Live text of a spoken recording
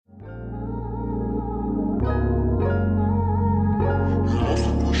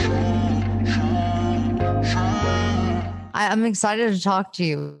I'm excited to talk to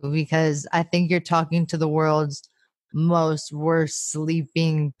you because I think you're talking to the world's most worst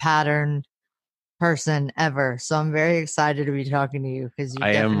sleeping pattern person ever. So I'm very excited to be talking to you because you I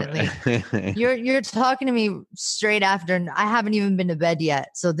am. definitely you're talking to me straight after, and I haven't even been to bed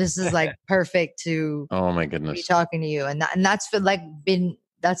yet. So this is like perfect to Oh my be goodness. talking to you, and that's for like been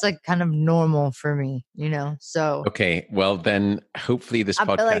that's like kind of normal for me, you know. So Okay, well then, hopefully this I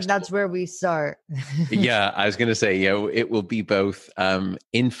feel like podcast that's will. where we start. Yeah, I was going to say, it will be both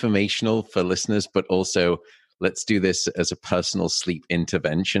informational for listeners, but also let's do this as a personal sleep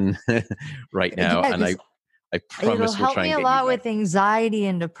intervention right now. Yeah, And because I it'll promise we'll help try me and a get you lot back. with anxiety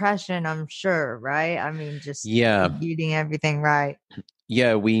and depression, I'm sure, right? I mean, just Yeah, getting everything right.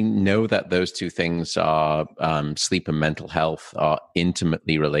 yeah, we know that those two things are sleep and mental health are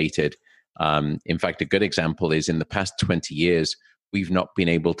intimately related. In fact, a good example is in the past 20 years, we've not been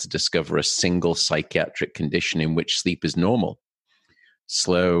able to discover a single psychiatric condition in which sleep is normal.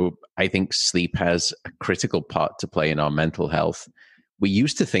 So I think sleep has a critical part to play in our mental health. We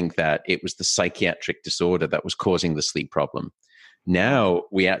used to think that it was the psychiatric disorder that was causing the sleep problem. Now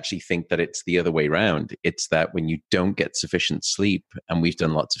we actually think that it's the other way around. It's that when you don't get sufficient sleep, and we've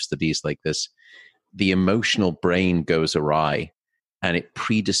done lots of studies like this, the emotional brain goes awry and it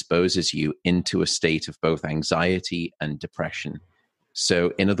predisposes you into a state of both anxiety and depression.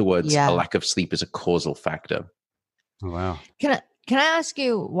 So, in other words, a Yeah. lack of sleep is a causal factor. Oh, wow. Can I ask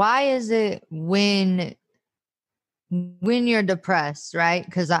you why is it when you're depressed, right?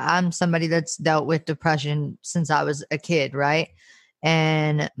 Because I'm somebody that's dealt with depression since I was a kid, right?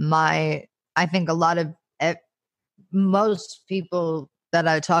 And I think a lot of most people that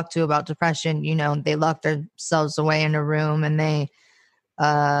I talk to about depression, you know, they lock themselves away in a room and they,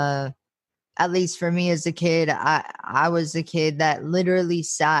 at least for me as a kid, I was a kid that literally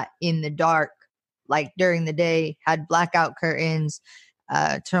sat in the dark, like during the day, had blackout curtains,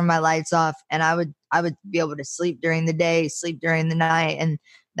 turn my lights off, and I would be able to sleep during the day, sleep during the night, and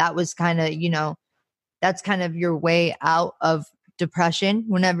that was kind of, you know, that's kind of your way out of depression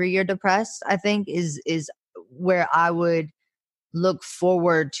whenever you're depressed. I think is where I would look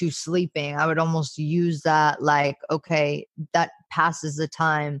forward to sleeping. I would almost use that like, okay, that passes the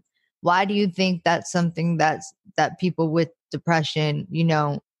time. Why do you think that's something that people with depression, you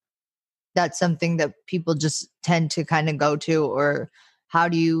know, that's something that people just tend to kind of go to? Or how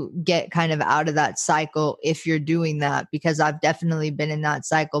do you get kind of out of that cycle if you're doing that? Because I've definitely been in that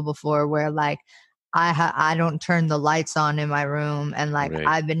cycle before where like I don't turn the lights on in my room, and like Right.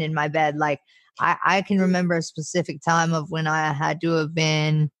 I've been in my bed like I can remember a specific time of when I had to have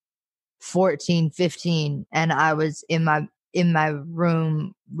been 14, 15, and I was in my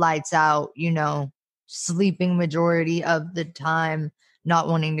room, lights out, you know, sleeping majority of the time, not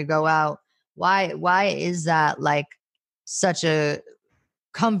wanting to go out. Why is that like such a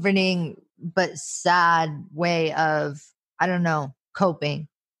comforting but sad way of, I don't know, coping?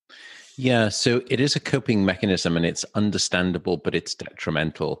 Yeah, so it is a coping mechanism and it's understandable, but it's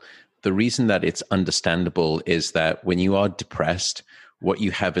detrimental. The reason that it's understandable is that when you are depressed, what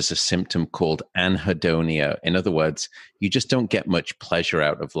you have is a symptom called anhedonia. In other words, you just don't get much pleasure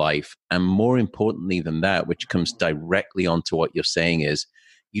out of life. And more importantly than that, which comes directly onto what you're saying, is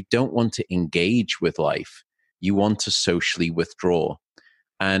you don't want to engage with life. You want to socially withdraw.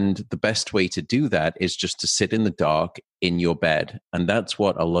 And the best way to do that is just to sit in the dark in your bed. And that's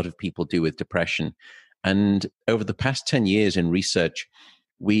what a lot of people do with depression. And over the past 10 years in research,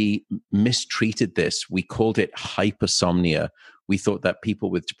 we mistreated this. We called it hypersomnia. We thought that people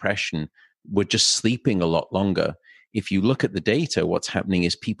with depression were just sleeping a lot longer. If you look at the data, what's happening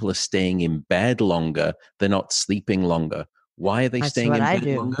is people are staying in bed longer. They're not sleeping longer. Why are they That's staying what in I bed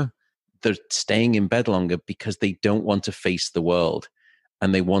do. longer? They're staying in bed longer because they don't want to face the world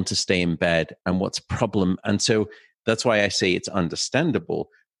and they want to stay in bed. And what's problem? And so that's why I say it's understandable,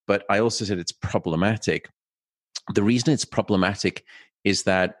 but I also said it's problematic. The reason it's problematic is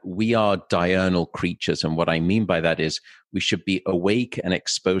that we are diurnal creatures. And what I mean by that is we should be awake and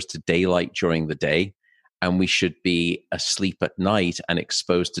exposed to daylight during the day, and we should be asleep at night and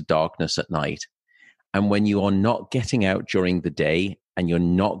exposed to darkness at night. And when you are not getting out during the day and you're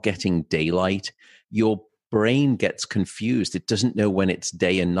not getting daylight, your brain gets confused. It doesn't know when it's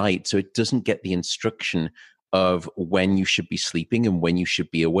day and night. So it doesn't get the instruction of when you should be sleeping and when you should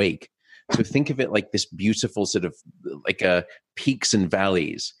be awake. So think of it like this beautiful sort of like peaks and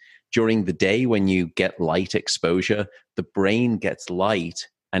valleys. During the day, when you get light exposure, the brain gets light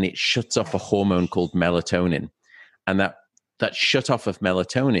and it shuts off a hormone called melatonin. And that shut off of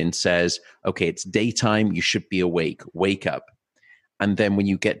melatonin says, okay, it's daytime, you should be awake, wake up. And then when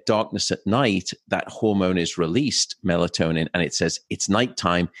you get darkness at night, that hormone is released, melatonin, and it says it's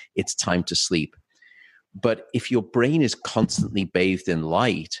nighttime, it's time to sleep. But if your brain is constantly bathed in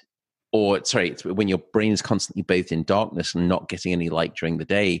light, or sorry, when your brain is constantly bathed in darkness and not getting any light during the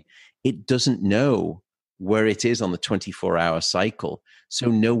day, it doesn't know where it is on the 24-hour cycle. So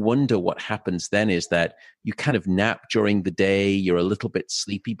no wonder what happens then is that you kind of nap during the day, you're a little bit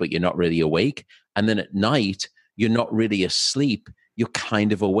sleepy, but you're not really awake. And then at night, you're not really asleep, you're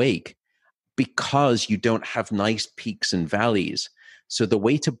kind of awake because you don't have nice peaks and valleys. So the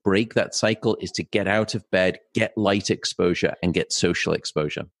way to break that cycle is to get out of bed, get light exposure, and get social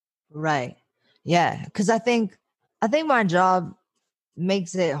exposure. Right. Yeah. Because I think my job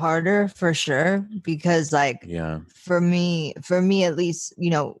makes it harder for sure. Because like, for me at least,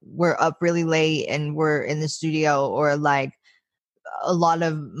 we're up really late and we're in the studio, or like a lot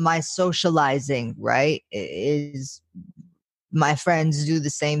of my socializing, right, is my friends do the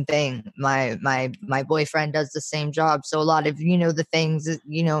same thing. My boyfriend does the same job. So a lot of, the things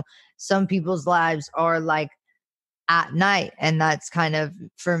that, some people's lives are like at night. And that's kind of,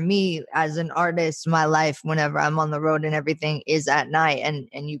 for me as an artist, my life, whenever I'm on the road and everything, is at night,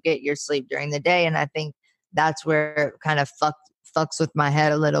 and you get your sleep during the day. And I think that's where it kind of fucks with my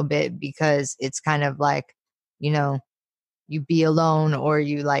head a little bit, because it's kind of like, you be alone, or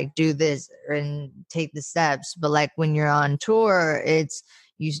you like do this and take the steps. But like when you're on tour, it's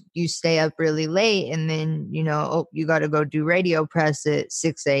you stay up really late, and then you got to go do radio press at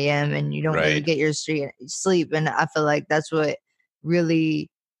 6 a.m. and you don't really get your sleep. And I feel like that's what really,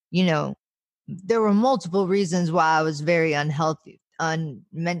 there were multiple reasons why I was very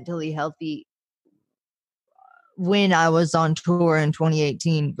mentally healthy when I was on tour in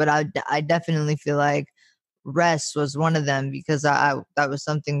 2018. But I definitely feel like rest was one of them, because that was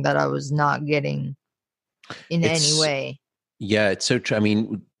something that I was not getting in any way. Yeah, it's so true. I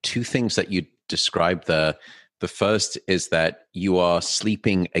mean, two things that you described there. The first is that you are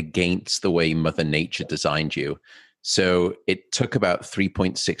sleeping against the way Mother Nature designed you. So it took about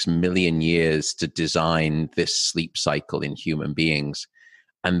 3.6 million years to design this sleep cycle in human beings.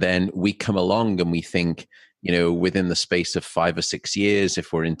 And then we come along and we think, within the space of 5 or 6 years,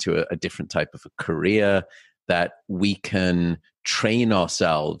 if we're into a different type of a career, that we can train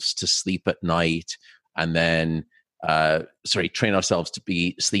ourselves to sleep at night, and then train ourselves to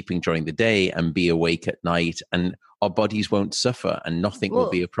be sleeping during the day and be awake at night, and our bodies won't suffer and nothing will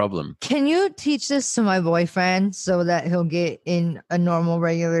be a problem. Can you teach this to my boyfriend so that he'll get in a normal,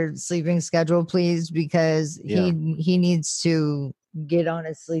 regular sleeping schedule, please? Because he needs to get on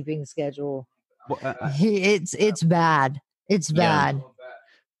a sleeping schedule. It's bad. It's bad.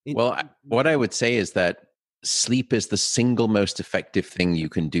 Well, what I would say is that sleep is the single most effective thing you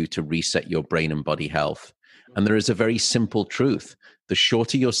can do to reset your brain and body health. And there is a very simple truth. The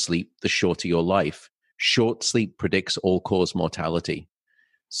shorter your sleep, the shorter your life. Short sleep predicts all-cause mortality.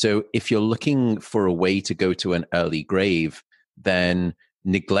 So if you're looking for a way to go to an early grave, then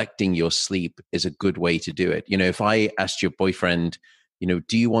neglecting your sleep is a good way to do it. If I asked your boyfriend,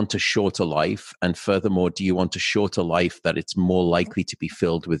 do you want a shorter life? And furthermore, do you want a shorter life that it's more likely to be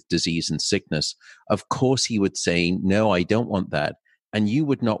filled with disease and sickness? Of course, he would say, no, I don't want that. And you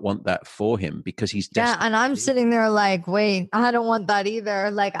would not want that for him, because he's desperate. Yeah, and I'm sitting there like, wait, I don't want that either.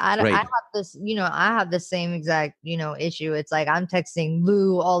 Like I have this, I have the same exact, issue. It's like I'm texting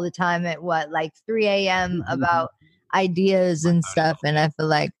Lou all the time at 3 a.m. about ideas and stuff. And I feel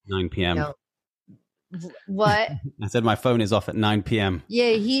like 9 p.m. What? I said my phone is off at 9 p.m.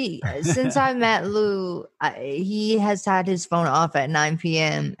 Yeah, since I met Lou, he has had his phone off at 9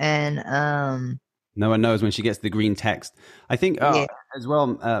 p.m. and no one knows when she gets the green text. I think as well,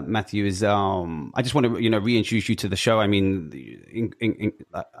 Matthew, is I just want to reintroduce you to the show. I mean,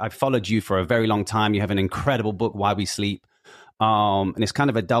 I've followed you for a very long time. You have an incredible book, Why We Sleep, and it's kind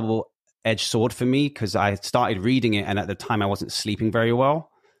of a double-edged sword for me, because I started reading it, and at the time I wasn't sleeping very well.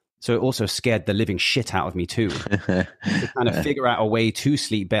 So it also scared the living shit out of me too, to kind of figure out a way to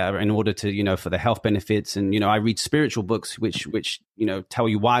sleep better in order to, for the health benefits. And, I read spiritual books, which tell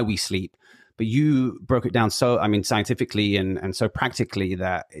you why we sleep. But you broke it down scientifically and so practically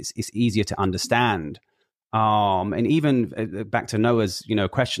that it's easier to understand. And even back to Noah's,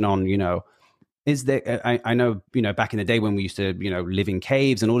 question on, is there, I know, back in the day when we used to, live in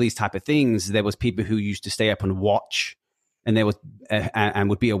caves and all these type of things, there was people who used to stay up and watch. And there was, and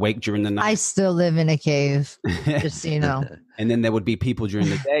would be awake during the night. I still live in a cave, just so you know. And then there would be people during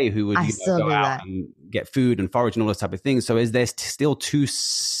the day who would go out and get food and forage and all those type of things. So is there still two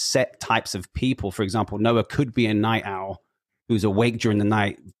set types of people? For example, Noah could be a night owl who's awake during the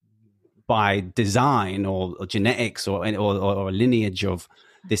night, by design or genetics or a lineage of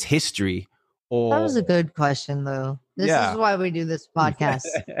this history? Or that was a good question, Lou. This is why we do this podcast,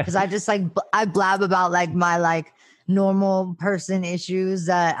 because I just like I blab about like my like normal person issues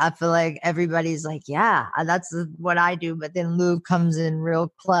that I feel like everybody's like, yeah, that's what I do. But then Lou comes in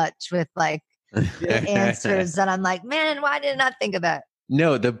real clutch with like the answers that I'm like, man, why didn't I think of that?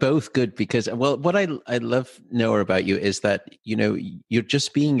 No, they're both good because, well, what I love, Noah, about you is that, you know, you're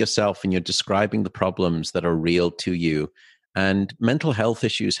just being yourself and you're describing the problems that are real to you. And mental health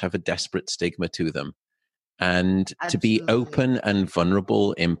issues have a desperate stigma to them. And to be open and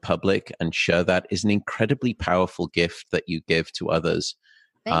vulnerable in public and share that is an incredibly powerful gift that you give to others.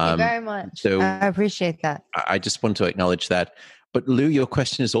 Thank you very much. So I appreciate that. I just want to acknowledge that. But Lou, your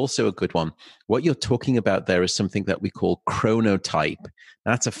question is also a good one. What you're talking about there is something that we call chronotype.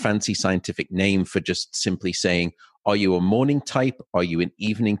 That's a fancy scientific name for just simply saying, are you a morning type? Are you an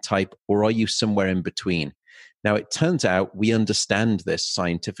evening type? Or are you somewhere in between? Now, it turns out we understand this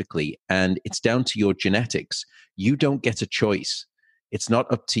scientifically, and it's down to your genetics. You don't get a choice. It's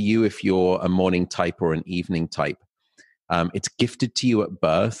not up to you if you're a morning type or an evening type. It's gifted to you at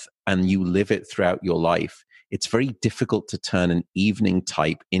birth, and you live it throughout your life. It's very difficult to turn an evening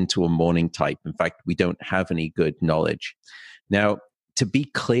type into a morning type. In fact, we don't have any good knowledge. Now, to be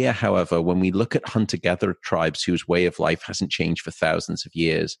clear, however, when we look at hunter-gatherer tribes whose way of life hasn't changed for thousands of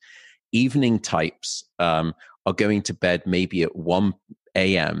years, evening types are going to bed maybe at 1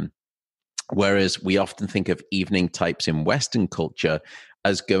 a.m., whereas we often think of evening types in Western culture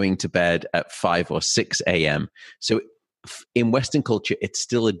as going to bed at 5 or 6 a.m. So in Western culture, it's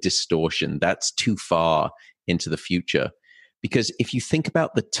still a distortion. That's too far into the future. Because if you think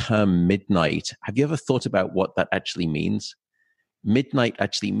about the term midnight, have you ever thought about what that actually means? Midnight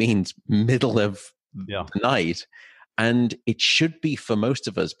actually means middle of the night. And it should be for most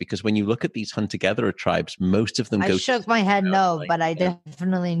of us, because when you look at these hunter-gatherer tribes, most of them I shook my head no, but I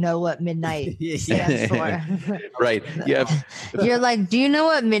definitely know what midnight stands for. Right. Yeah. You're like, do you know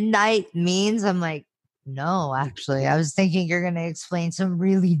what midnight means? I'm like, no, actually. I was thinking you're going to explain some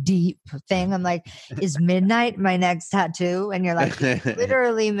really deep thing. I'm like, is midnight my next tattoo? And you're like,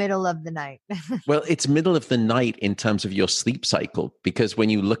 literally middle of the night. Well, it's middle of the night in terms of your sleep cycle, because when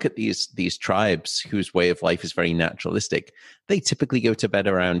you look at these tribes whose way of life is very naturalistic, they typically go to bed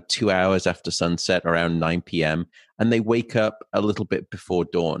around 2 hours after sunset, around 9 p.m., and they wake up a little bit before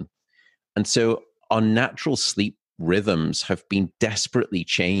dawn. And so our natural sleep rhythms have been desperately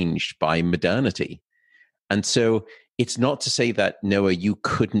changed by modernity. And so it's not to say that, Noah, you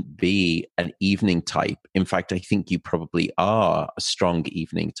couldn't be an evening type. In fact, I think you probably are a strong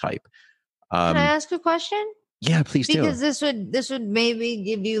evening type. Can I ask a question? Yeah, please do. Because this would maybe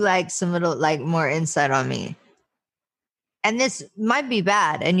give you like some little like more insight on me. And this might be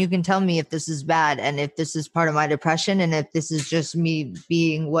bad, and you can tell me if this is bad and if this is part of my depression and if this is just me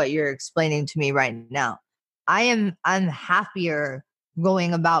being what you're explaining to me right now. I'm happier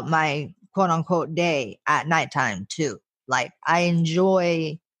going about my quote unquote day at nighttime too. Like I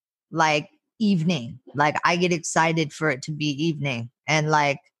enjoy like evening. Like I get excited for it to be evening. And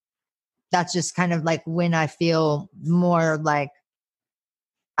like that's just kind of like when I feel more like,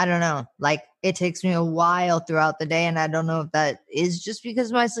 I don't know, like it takes me a while throughout the day. And I don't know if that is just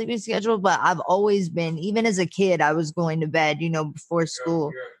because of my sleeping schedule, but I've always been, even as a kid, I was going to bed, before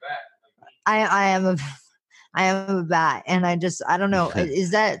school. I am a bat. And I don't know.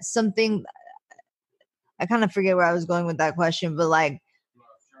 Is that something? I kind of forget where I was going with that question, but like,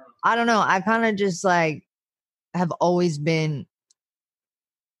 I don't know. I kind of just like have always been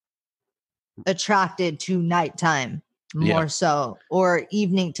attracted to nighttime more so, or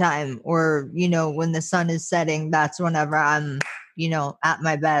evening time, or, when the sun is setting, that's whenever I'm, at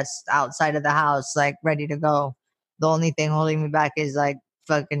my best outside of the house, like ready to go. The only thing holding me back is like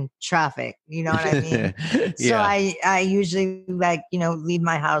fucking traffic. You know what I mean? So I usually like, leave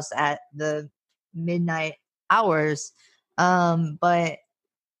my house at the midnight hours. But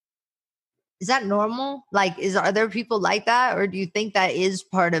is that normal? Like, are there people like that? Or do you think that is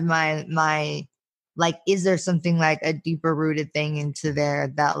part of my, like, is there something like a deeper rooted thing into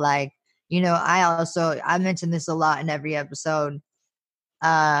there that like, I mentioned this a lot in every episode,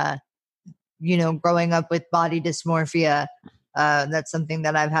 growing up with body dysmorphia. That's something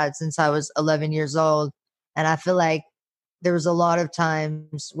that I've had since I was 11 years old. And I feel like there was a lot of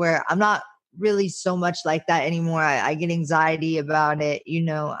times where I'm not really so much like that anymore. I get anxiety about it.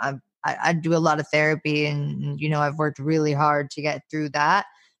 I do a lot of therapy and, I've worked really hard to get through that.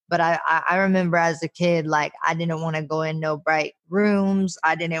 But I remember as a kid, like I didn't want to go in no bright rooms.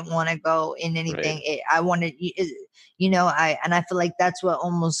 I didn't want to go in anything. Right. I wanted, I feel like that's what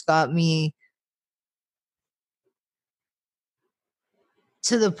almost got me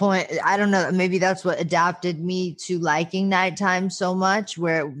to the point. I don't know, maybe that's what adapted me to liking nighttime so much,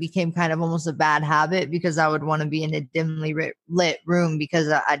 where it became kind of almost a bad habit, because I would want to be in a dimly lit room because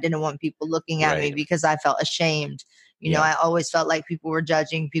I didn't want people looking at me, Right. because I felt ashamed. Yeah. I always felt like people were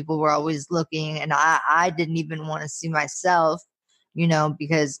judging, people were always looking, and I didn't even want to see myself,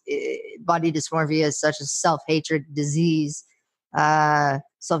 because body dysmorphia is such a self-hatred disease,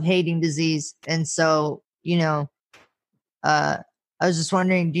 self-hating disease. And so, uh, I was just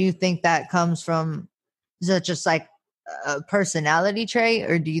wondering, do you think that comes from, is that just like a personality trait,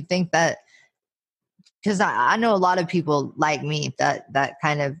 or do you think that, because I know a lot of people like me that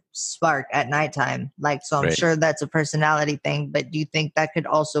kind of spark at nighttime, like, so I'm Right. sure that's a personality thing, but do you think that could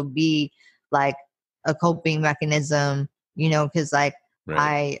also be like a coping mechanism? Because like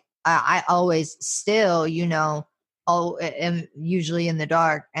Right. I always still, am usually in the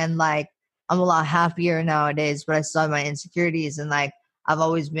dark, and like I'm a lot happier nowadays, but I still have my insecurities, and like I've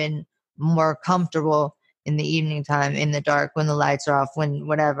always been more comfortable in the evening time, in the dark, when the lights are off, when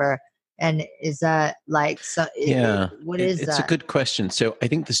whatever. And is that like, so Yeah, what is it's a that? good question. So I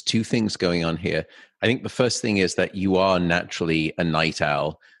think there's two things going on here. I think the first thing is that you are naturally a night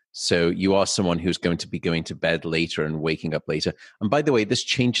owl. So you are someone who's going to be going to bed later and waking up later. And by the way, this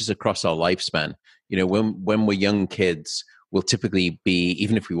changes across our lifespan. When we're young kids, we'll typically be,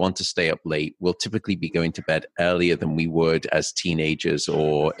 even if we want to stay up late, we'll typically be going to bed earlier than we would as teenagers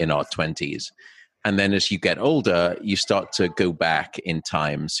or in our 20s. And then as you get older, you start to go back in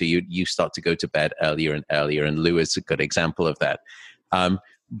time. So you start to go to bed earlier and earlier. And Lou is a good example of that.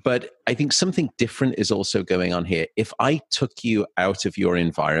 But I think something different is also going on here. If I took you out of your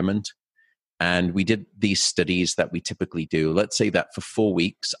environment and we did these studies that we typically do, let's say that for 4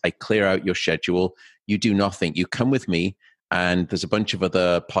 weeks, I clear out your schedule, you do nothing, you come with me, and there's a bunch of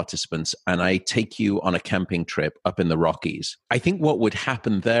other participants, and I take you on a camping trip up in the Rockies. I think what would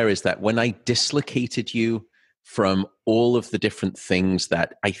happen there is that when I dislocated you from all of the different things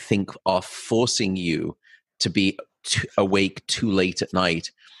that I think are forcing you to be awake too late at night,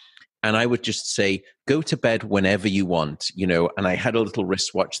 and I would just say, go to bed whenever you want, and I had a little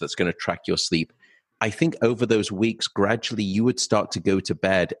wristwatch that's going to track your sleep. I think over those weeks, gradually you would start to go to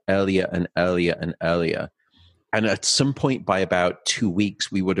bed earlier and earlier and earlier. And at some point, by about 2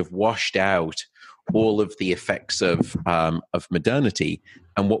 weeks, we would have washed out all of the effects of modernity.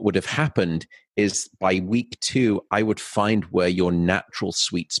 And what would have happened is by week 2, I would find where your natural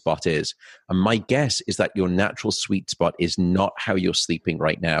sweet spot is. And my guess is that your natural sweet spot is not how you're sleeping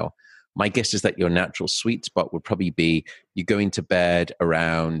right now. My guess is that your natural sweet spot would probably be you're going to bed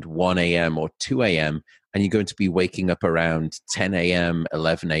around 1 a.m. or 2 a.m., and you're going to be waking up around 10 a.m.,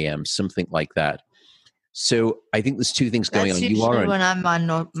 11 a.m., something like that. So I think there's two things going That's on. You are usually when I'm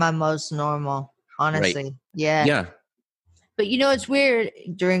on my most normal, right. honestly. Yeah. Yeah. But it's weird,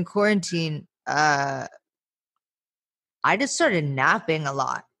 during quarantine, I just started napping a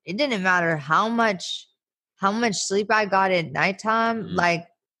lot. It didn't matter how much sleep I got at nighttime. Mhm. Like,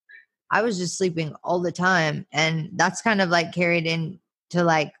 I was just sleeping all the time. And that's kind of like carried into,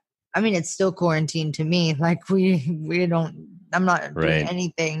 like, I mean, it's still quarantine to me. Like, we don't, I'm not doing Right.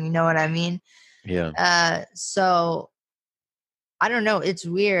 anything. You know what I mean? Yeah. So I don't know. It's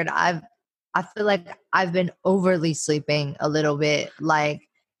weird. I feel like I've been overly sleeping a little bit, like,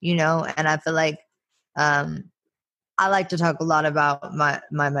 and I feel like, um, I like to talk a lot about my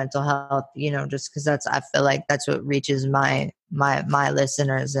mental health, just because I feel like that's what reaches my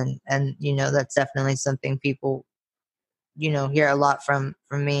listeners, and that's definitely something people hear a lot from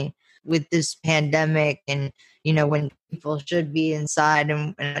me with this pandemic. And when people should be inside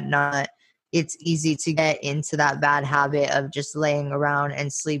and not, it's easy to get into that bad habit of just laying around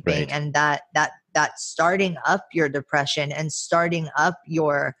and sleeping, Right. and that starting up your depression and starting up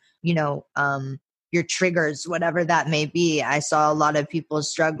your triggers, whatever that may be. I saw a lot of people That's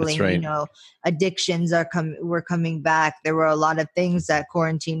struggling, right. addictions were coming back. There were a lot of things that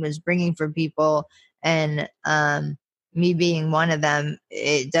quarantine was bringing for people, and me being one of them.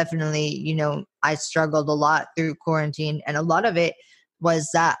 It definitely, I struggled a lot through quarantine, and a lot of it was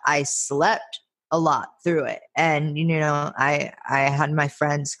that I slept a lot through it. And I had my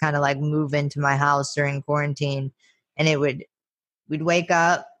friends kind of like move into my house during quarantine, and we'd wake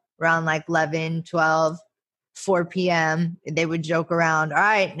up around like 11, 12, 4 p.m. They would joke around, all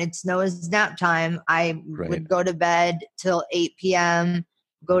right, it's Noah's nap time. I Right. would go to bed till 8 p.m.,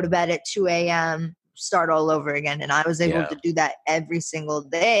 go to bed at 2 a.m., start all over again. And I was able Yeah. to do that every single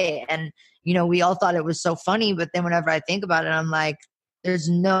day. And, we all thought it was so funny. But then whenever I think about it, I'm like, there's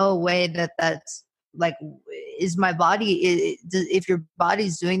no way that that's like, is my body, if your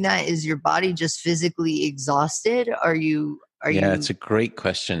body's doing that, is your body just physically exhausted? Yeah, it's a great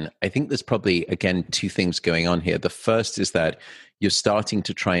question. I think there's probably, again, two things going on here. The first is that you're starting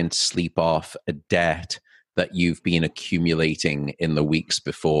to try and sleep off a debt that you've been accumulating in the weeks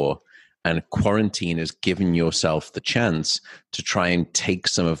before. And quarantine has given yourself the chance to try and take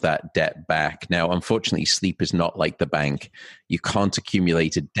some of that debt back. Now, unfortunately, sleep is not like the bank. You can't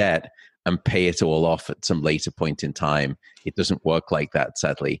accumulate a debt and pay it all off at some later point in time. It doesn't work like that,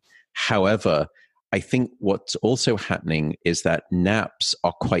 sadly. However, I think what's also happening is that naps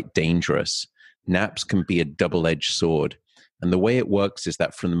are quite dangerous. Naps can be a double-edged sword. And the way it works is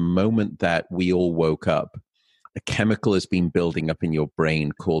that from the moment that we all woke up, a chemical has been building up in your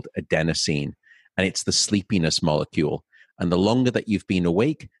brain called adenosine, and it's the sleepiness molecule. And the longer that you've been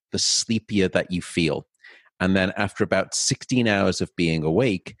awake, the sleepier that you feel. And then after about 16 hours of being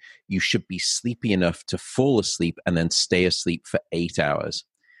awake, you should be sleepy enough to fall asleep and then stay asleep for 8 hours.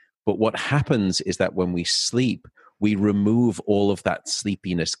 But what happens is that when we sleep, we remove all of that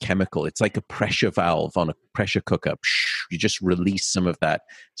sleepiness chemical. It's like a pressure valve on a pressure cooker. You just release some of that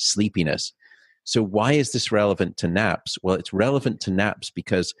sleepiness. So why is this relevant to naps? Well, it's relevant to naps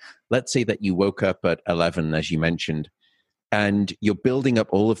because let's say that you woke up at 11, as you mentioned, and you're building up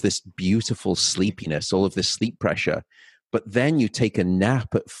all of this beautiful sleepiness, all of this sleep pressure, but then you take a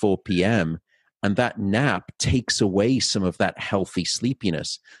nap at 4 p.m., and that nap takes away some of that healthy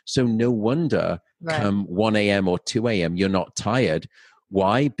sleepiness. So no wonder come 1 a.m. or 2 a.m., you're not tired.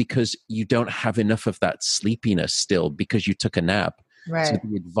 Why? Because you don't have enough of that sleepiness still because you took a nap. Right. So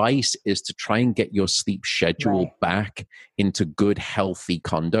the advice is to try and get your sleep schedule back into good, healthy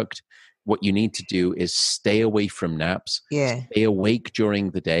conduct. What you need to do is stay away from naps, stay awake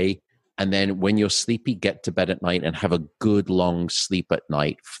during the day, and then when you're sleepy, get to bed at night and have a good long sleep at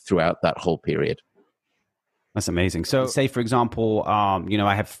night throughout that whole period. That's amazing. So say, for example,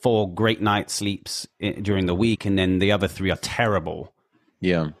 I have 4 great night sleeps during the week, and then the other 3 are terrible.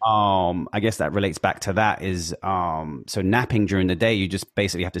 Yeah. I guess that relates back to that is, so napping during the day, you just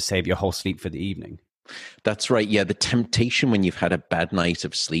basically have to save your whole sleep for the evening. That's right. Yeah. The temptation when you've had a bad night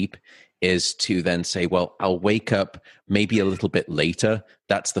of sleep is to then say, well, I'll wake up maybe a little bit later.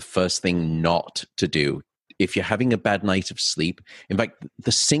 That's the first thing not to do. If you're having a bad night of sleep, in fact,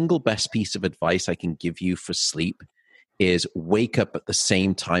 the single best piece of advice I can give you for sleep is wake up at the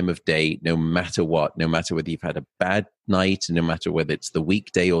same time of day, no matter what, no matter whether you've had a bad night, no matter whether it's the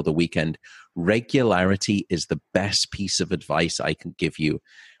weekday or the weekend. Regularity is the best piece of advice I can give you.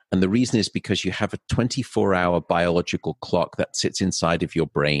 And the reason is because you have a 24-hour biological clock that sits inside of your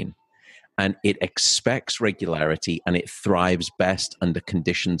brain. And it expects regularity and it thrives best under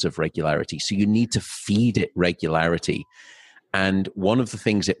conditions of regularity. So you need to feed it regularity. And one of the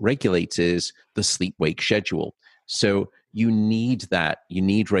things it regulates is the sleep-wake schedule. So you need that. You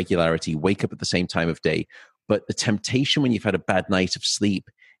need regularity. Wake up at the same time of day. But the temptation when you've had a bad night of sleep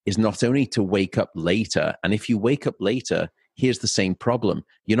is not only to wake up later. And if you wake up later, here's the same problem.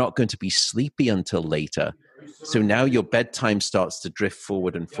 You're not going to be sleepy until later. So now your bedtime starts to drift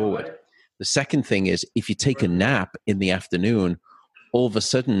forward and forward. The second thing is if you take a nap in the afternoon, all of a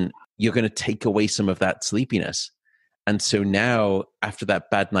sudden you're going to take away some of that sleepiness. And so now after that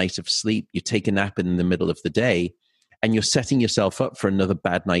bad night of sleep, you take a nap in the middle of the day and you're setting yourself up for another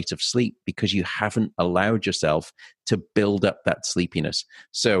bad night of sleep because you haven't allowed yourself to build up that sleepiness.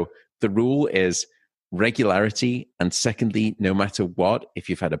 So the rule is regularity. And secondly, no matter what, if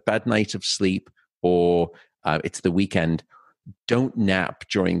you've had a bad night of sleep or it's the weekend, don't nap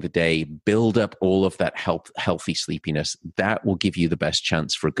during the day. Build up all of that healthy sleepiness. That will give you the best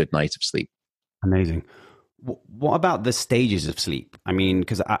chance for a good night of sleep. Amazing. What about the stages of sleep? I mean,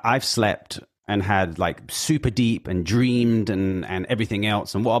 because I've slept and had like super deep and dreamed and everything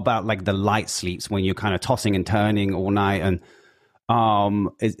else. And what about like the light sleeps when you're kind of tossing and turning all night? And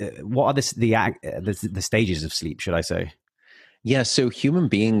what are the stages of sleep, should I say? Yeah, so human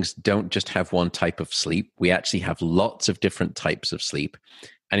beings don't just have one type of sleep. We actually have lots of different types of sleep.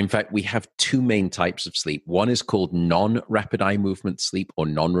 And in fact, we have 2 main types of sleep. One is called non-rapid eye movement sleep, or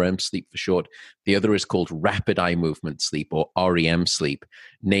non-REM sleep for short. The other is called rapid eye movement sleep, or REM sleep,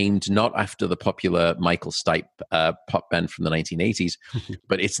 named not after the popular Michael Stipe pop band from the 1980s,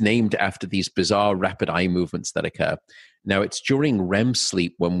 but it's named after these bizarre rapid eye movements that occur. Now, it's during REM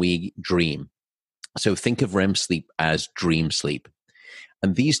sleep when we dream. So think of REM sleep as dream sleep.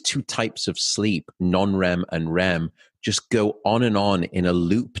 And these 2 types of sleep, non-REM and REM, just go on and on in a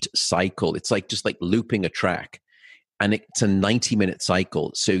looped cycle. It's like just like looping a track. And it's a 90-minute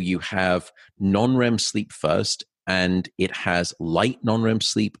cycle. So you have non-REM sleep first, and it has light non-REM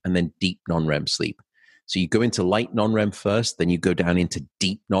sleep and then deep non-REM sleep. So you go into light non-REM first, then you go down into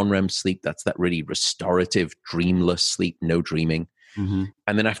deep non-REM sleep. That's that really restorative, dreamless sleep, no dreaming. Mm-hmm.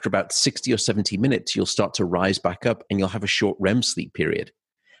 And then after about 60 or 70 minutes, you'll start to rise back up and you'll have a short REM sleep period.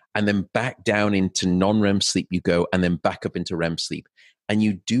 And then back down into non-REM sleep you go, and then back up into REM sleep. And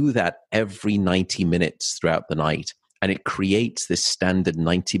you do that every 90 minutes throughout the night. And it creates this standard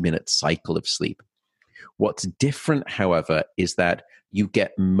 90-minute cycle of sleep. What's different, however, is that you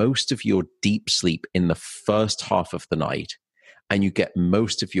get most of your deep sleep in the first half of the night, and you get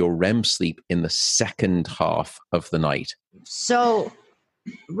most of your REM sleep in the second half of the night. So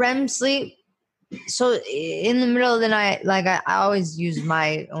REM sleep, so in the middle of the night, like I always use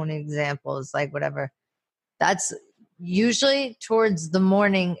my own examples, like whatever. That's usually towards the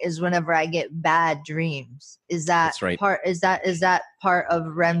morning is whenever I get bad dreams. Is that That's right. part? Is that part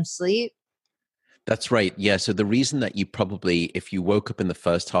of REM sleep? That's right. Yeah. So the reason that you probably, if you woke up in the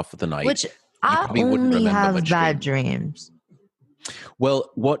first half of the night, Which I only have bad dreams.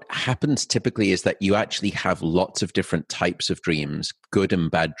 Well, what happens typically is that you actually have lots of different types of dreams, good and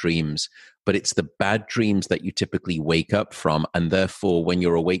bad dreams, but it's the bad dreams that you typically wake up from. And therefore, when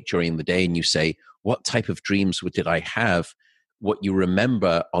you're awake during the day and you say, what type of dreams did I have? What you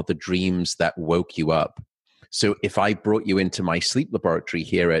remember are the dreams that woke you up. So if I brought you into my sleep laboratory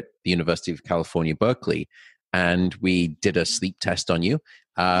here at the University of California, Berkeley, and we did a sleep test on you.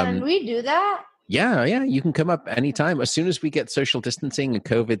 Can we do that? Yeah. You can come up anytime. As soon as we get social distancing and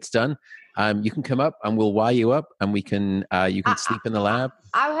COVID's done, you can come up and we'll wire you up and we can you can sleep in the lab.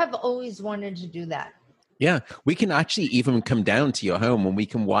 I have always wanted to do that. Yeah, we can actually even come down to your home and we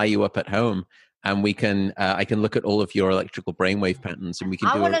can wire you up at home. And we can, I can look at all of your electrical brainwave patterns, and we can.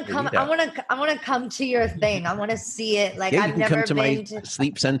 I want to come to your thing. I want to see it. Like I've never been to my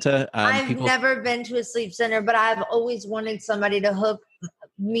sleep center. I've never been to a sleep center, but I've always wanted somebody to hook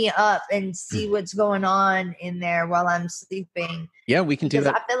me up and see what's going on in there while I'm sleeping. Yeah, we can do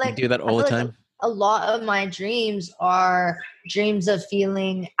that. I feel like we do that all the time. A lot of my dreams are dreams of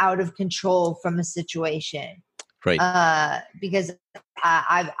feeling out of control from a situation. Right. Because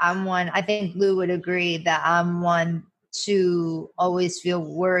I'm one, I think Lou would agree that I'm one to always feel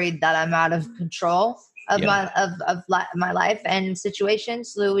worried that I'm out of control of my life and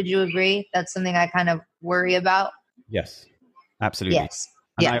situations. Lou, would you agree? That's something I kind of worry about. Yes, absolutely. Yes.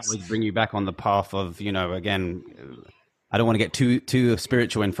 And I always bring you back on the path of, again, I don't want to get too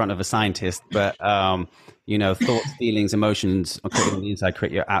spiritual in front of a scientist, but thoughts, feelings, emotions are created on the inside,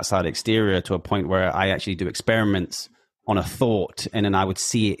 create your outside exterior, to a point where I actually do experiments on a thought, and then I would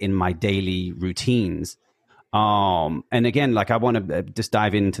see it in my daily routines. And again, like I want to just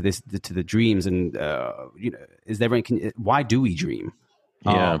dive into this, to the dreams, and is there any, why do we dream?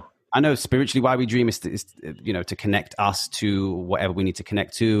 Yeah. I know spiritually why we dream is to connect us to whatever we need to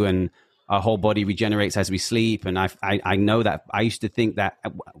connect to, and our whole body regenerates as we sleep. And I know that I used to think that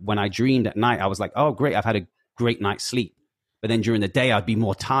when I dreamed at night, I was like, oh, great, I've had a great night's sleep. But then during the day, I'd be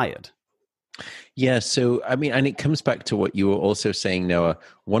more tired. Yeah. So, I mean, and it comes back to what you were also saying, Noah.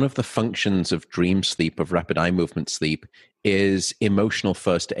 One of the functions of dream sleep, of rapid eye movement sleep, is emotional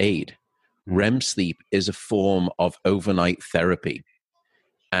first aid. REM sleep is a form of overnight therapy.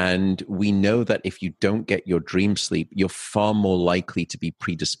 And we know that if you don't get your dream sleep, you're far more likely to be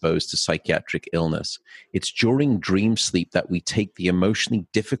predisposed to psychiatric illness. It's during dream sleep that we take the emotionally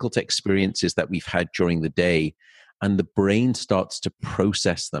difficult experiences that we've had during the day, and the brain starts to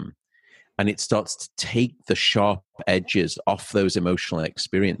process them. And it starts to take the sharp edges off those emotional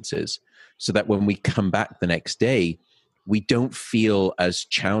experiences, so that when we come back the next day, we don't feel as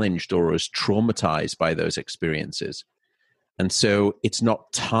challenged or as traumatized by those experiences. And so it's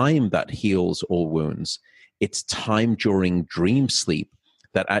not time that heals all wounds. It's time during dream sleep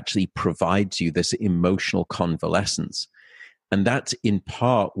that actually provides you this emotional convalescence. And that's in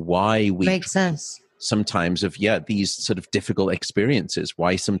part why we makes sense sometimes of these sort of difficult experiences,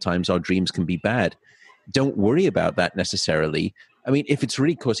 why sometimes our dreams can be bad. Don't worry about that necessarily. I mean, if it's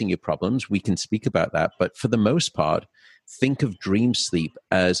really causing you problems, we can speak about that. But for the most part, think of dream sleep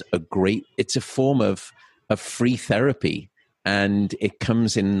as it's a form of free therapy. And it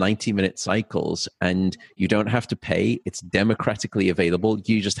comes in 90-minute cycles, and you don't have to pay. It's democratically available.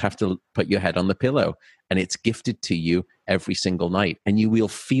 You just have to put your head on the pillow, and it's gifted to you every single night. And you will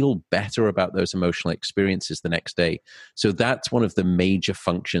feel better about those emotional experiences the next day. So that's one of the major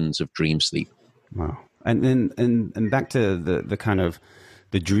functions of dream sleep. Wow. And then and back to the kind of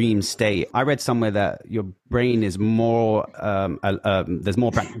the dream state. I read somewhere that your brain is more, there's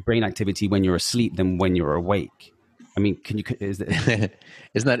more brain activity when you're asleep than when you're awake. I mean, Isn't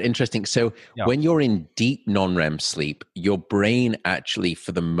that interesting? So yeah. when you're in deep non-REM sleep, your brain actually,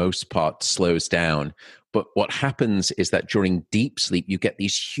 for the most part, slows down. But what happens is that during deep sleep, you get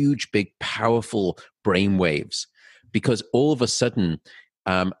these huge, big, powerful brain waves because all of a sudden,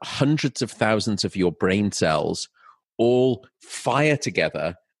 hundreds of thousands of your brain cells all fire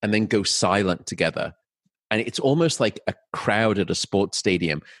together and then go silent together. And it's almost like a crowd at a sports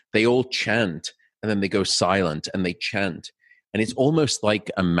stadium. They all chant and then they go silent and they chant. And it's almost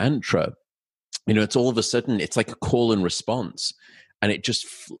like a mantra. You know, it's all of a sudden, it's like a call and response and it just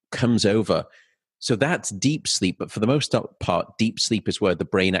comes over. So that's deep sleep. But for the most part, deep sleep is where the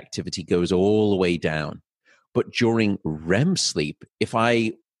brain activity goes all the way down. But during REM sleep, if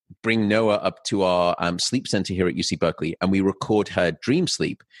I bring Noah up to our sleep center here at UC Berkeley and we record her dream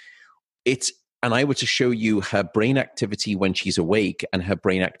sleep, and I were to show you her brain activity when she's awake and her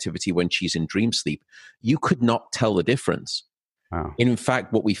brain activity when she's in dream sleep, you could not tell the difference. Wow. In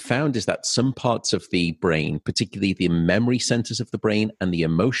fact, what we found is that some parts of the brain, particularly the memory centers of the brain and the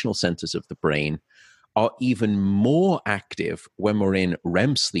emotional centers of the brain, are even more active when we're in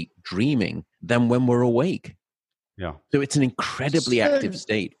REM sleep dreaming than when we're awake. Yeah. So it's an incredibly active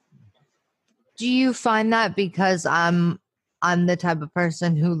state. Do you find that because I'm the type of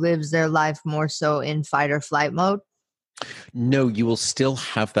person who lives their life more so in fight or flight mode? No, you will still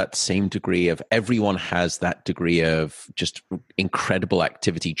have that same degree of, everyone has that degree of just incredible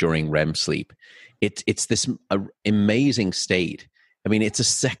activity during REM sleep. It's this amazing state. I mean, it's a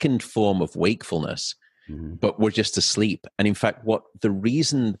second form of wakefulness, but we're just asleep. And in fact, the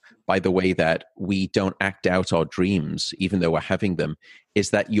reason, by the way, that we don't act out our dreams, even though we're having them,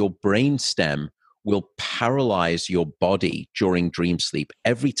 is that your brain stem will paralyze your body during dream sleep.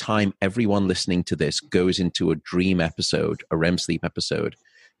 Every time everyone listening to this goes into a dream episode, a REM sleep episode,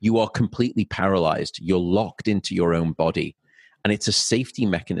 you are completely paralyzed. You're locked into your own body. And it's a safety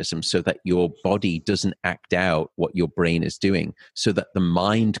mechanism so that your body doesn't act out what your brain is doing, so that the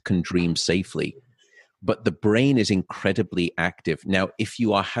mind can dream safely. But the brain is incredibly active. Now, if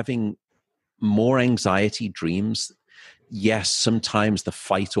you are having more anxiety dreams, yes, sometimes the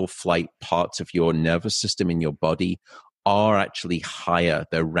fight or flight parts of your nervous system in your body are actually higher.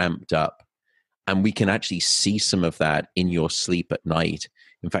 They're ramped up. And we can actually see some of that in your sleep at night.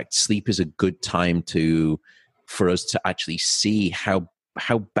 In fact, sleep is a good time for us to actually see how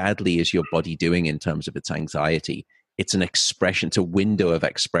badly is your body doing in terms of its anxiety. It's an expression, it's a window of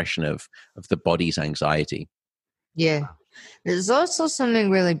expression of the body's anxiety. Yeah. There's also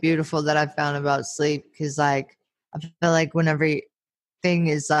something really beautiful that I found about sleep, because like I feel like when everything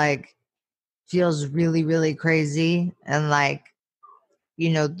is like feels really, really crazy and like,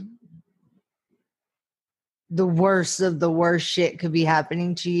 you know, the worst of the worst shit could be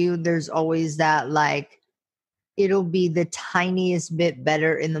happening to you, there's always that like, it'll be the tiniest bit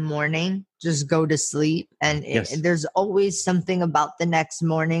better in the morning. Just go to sleep. And Yes. there's always something about the next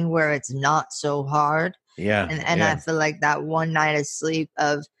morning where it's not so hard. Yeah. And I feel like that one night of sleep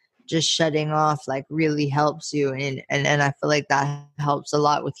of just shutting off like really helps you. And I feel like that helps a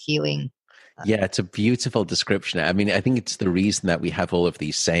lot with healing. Yeah, it's a beautiful description. I mean, I think it's the reason that we have all of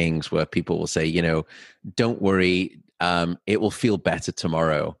these sayings where people will say, you know, don't worry, it will feel better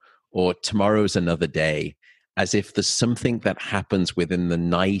tomorrow, or tomorrow's another day, as if there's something that happens within the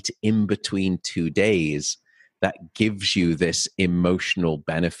night in between 2 days that gives you this emotional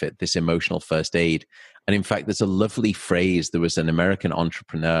benefit, this emotional first aid. And in fact, there's a lovely phrase. There was an American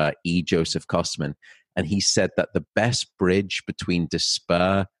entrepreneur, E. Joseph Kostman, and he said that the best bridge between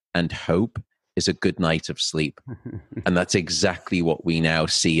despair and hope is a good night of sleep. And that's exactly what we now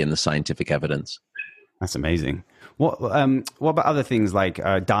see in the scientific evidence. That's amazing. What about other things like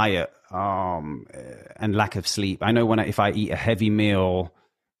diet and lack of sleep? I know if I eat a heavy meal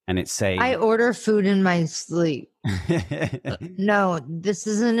and it's say I order food in my sleep. No, this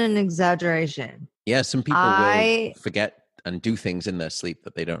isn't an exaggeration. Yeah, some people will forget and do things in their sleep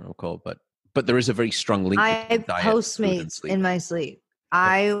that they don't recall, but there is a very strong link. I Postmates in my sleep.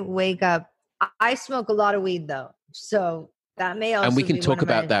 I wake up. I smoke a lot of weed though, so that may also. And we can talk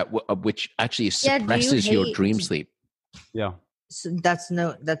about that, which actually suppresses your dream sleep. Yeah, so that's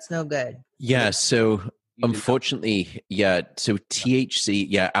no good. Yeah, so unfortunately, yeah. So THC,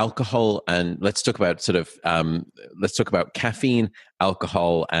 yeah, alcohol, and let's talk about caffeine,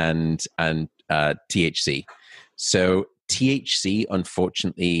 alcohol, and THC. So THC,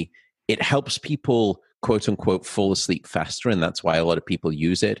 unfortunately, it helps people, quote unquote, fall asleep faster, and that's why a lot of people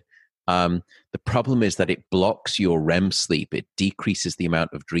use it. The problem is that it blocks your REM sleep. It decreases the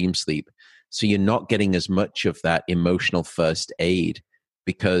amount of dream sleep. So you're not getting as much of that emotional first aid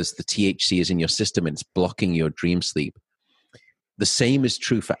because the THC is in your system and it's blocking your dream sleep. The same is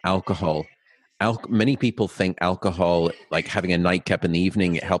true for alcohol. Many people think alcohol, like having a nightcap in the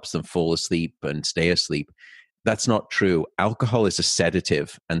evening, it helps them fall asleep and stay asleep. That's not true. Alcohol is a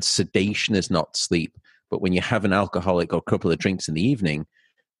sedative, and sedation is not sleep. But when you have an alcoholic or a couple of drinks in the evening,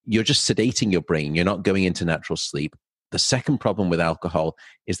 you're just sedating your brain. You're not going into natural sleep. The second problem with alcohol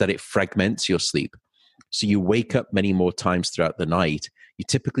is that it fragments your sleep. So you wake up many more times throughout the night. You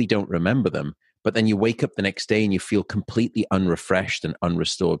typically don't remember them, but then you wake up the next day and you feel completely unrefreshed and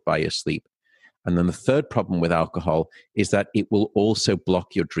unrestored by your sleep. And then the third problem with alcohol is that it will also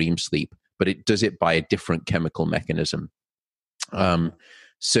block your dream sleep, but it does it by a different chemical mechanism.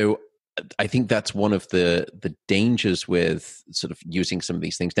 So I think that's one of the dangers with sort of using some of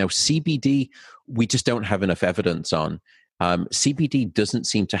these things. Now, CBD, we just don't have enough evidence on. CBD doesn't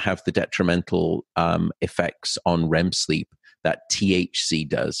seem to have the detrimental effects on REM sleep that THC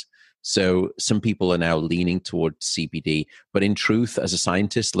does. So some people are now leaning towards CBD, but in truth, as a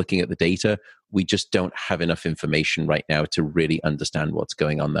scientist looking at the data, we just don't have enough information right now to really understand what's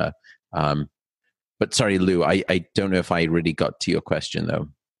going on there. But sorry, Lou, I don't know if I really got to your question though.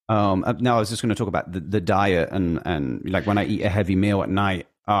 No, I was just going to talk about the diet and like when I eat a heavy meal at night,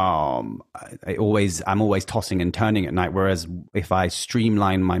 I'm always tossing and turning at night. Whereas if I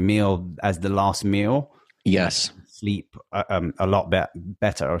streamline my meal as the last meal, yes, sleep a lot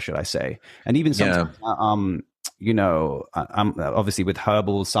better, or should I say? And even sometimes, I'm obviously with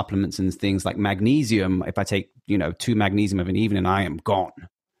herbal supplements and things like magnesium. If I take 2 magnesium of an evening, I am gone,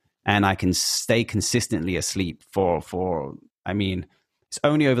 and I can stay consistently asleep for. I mean, it's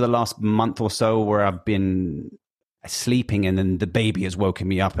only over the last month or so where I've been sleeping, and then the baby has woken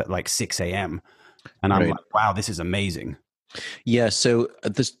me up at like 6 a.m. and I'm like, wow, this is amazing. Yeah, so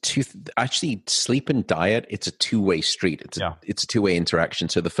there's actually sleep and diet, it's a two-way street. It's a two-way interaction.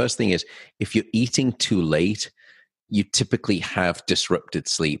 So the first thing is, if you're eating too late, you typically have disrupted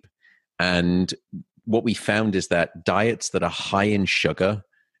sleep. And what we found is that diets that are high in sugar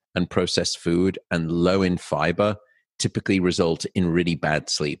and processed food and low in fiber typically result in really bad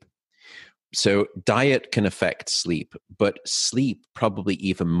sleep. So diet can affect sleep, but sleep probably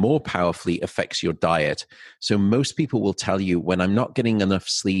even more powerfully affects your diet. So most people will tell you, when I'm not getting enough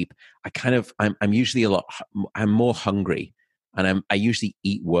sleep, I'm usually I'm more hungry, and I usually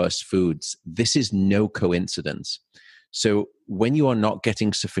eat worse foods. This is no coincidence. So when you are not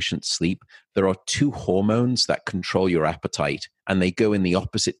getting sufficient sleep, there are 2 hormones that control your appetite, and they go in the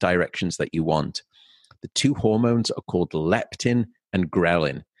opposite directions that you want. The 2 hormones are called leptin and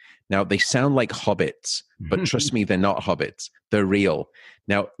ghrelin. Now, they sound like hobbits, but trust me, they're not hobbits. They're real.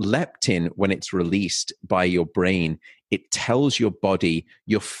 Now, leptin, when it's released by your brain, it tells your body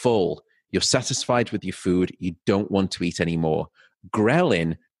you're full, you're satisfied with your food, you don't want to eat anymore.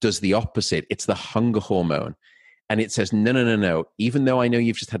 Ghrelin does the opposite. It's the hunger hormone. And it says, no. Even though I know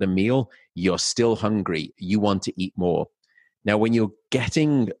you've just had a meal, you're still hungry. You want to eat more. Now, when you're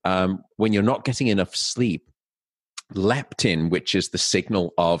not getting enough sleep, leptin, which is the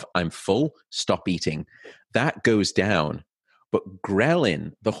signal of I'm full, stop eating, that goes down. But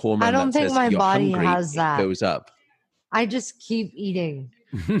ghrelin, the hormone I don't that think says my you're body hungry, has that. it goes up. I just keep eating.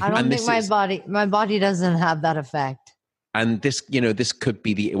 I don't think my body doesn't have that effect. And this could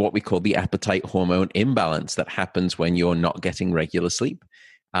be what we call the appetite hormone imbalance that happens when you're not getting regular sleep.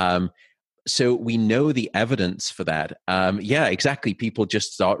 So we know the evidence for that. Yeah, exactly. People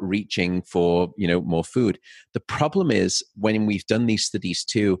just start reaching for, more food. The problem is, when we've done these studies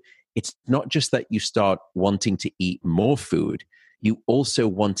too, it's not just that you start wanting to eat more food, you also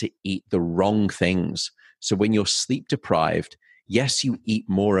want to eat the wrong things. So when you're sleep deprived, yes, you eat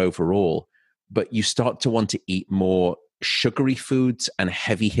more overall, but you start to want to eat more sugary foods and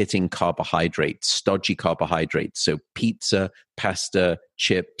heavy hitting carbohydrates, stodgy carbohydrates. So pizza, pasta,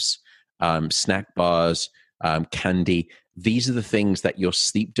 chips, snack bars, candy. These are the things that your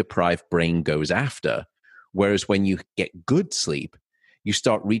sleep deprived brain goes after. Whereas when you get good sleep, you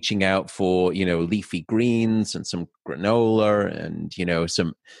start reaching out for, leafy greens and some granola and,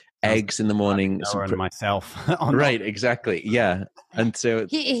 some eggs in the morning. Myself. Right, exactly. Yeah. And so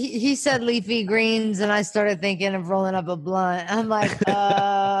he said leafy greens, and I started thinking of rolling up a blunt. I'm like,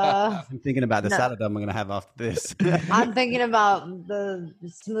 I'm thinking about the salad I'm going to have after this. I'm thinking about the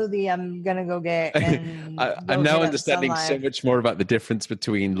smoothie I'm going to go get. And I'm now understanding so much more about the difference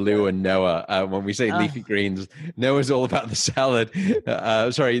between Lou and Noah. When we say leafy greens, Noah's all about the salad.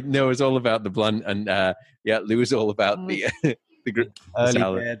 Noah's all about the blunt, and Lou's all about the early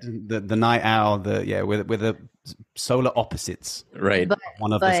bed, the night owl, with the solar opposites, right?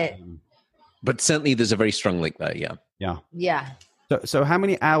 But certainly there's a very strong link there. Yeah. So how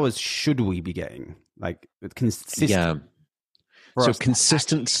many hours should we be getting? Like consistent? Yeah. So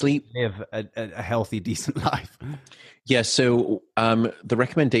consistent sleep. Live a healthy, decent life. Yeah. So the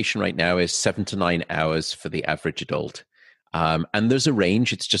recommendation right now is 7 to 9 hours for the average adult. And there's a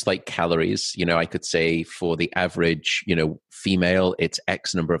range. It's just like calories. I could say for the average, female, it's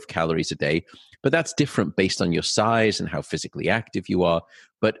X number of calories a day. But that's different based on your size and how physically active you are.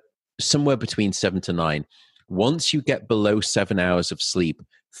 But somewhere between 7 to 9. Once you get below 7 hours of sleep,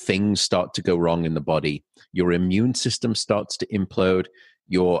 things start to go wrong in the body. Your immune system starts to implode.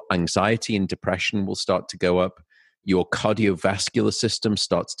 Your anxiety and depression will start to go up. Your cardiovascular system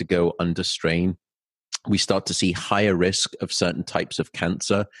starts to go under strain. We start to see higher risk of certain types of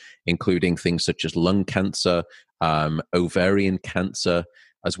cancer, including things such as lung cancer, ovarian cancer,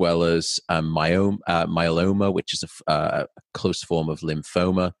 as well as myeloma, which is a close form of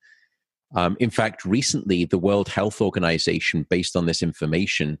lymphoma. In fact, recently, the World Health Organization, based on this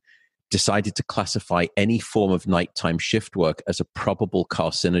information, decided to classify any form of nighttime shift work as a probable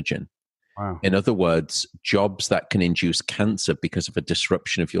carcinogen. Wow. In other words, jobs that can induce cancer because of a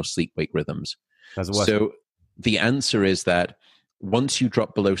disruption of your sleep-wake rhythms. So the answer is that once you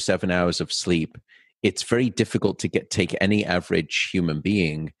drop below 7 hours of sleep, it's very difficult to take any average human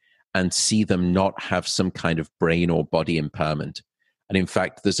being and see them not have some kind of brain or body impairment. And in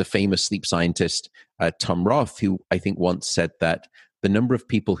fact, there's a famous sleep scientist, Tom Roth, who I think once said that the number of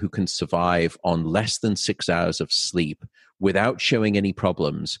people who can survive on less than 6 hours of sleep without showing any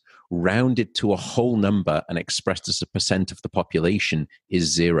problems, rounded to a whole number and expressed as a percent of the population,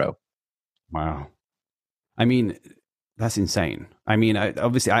 is 0. Wow. I mean, that's insane. I mean,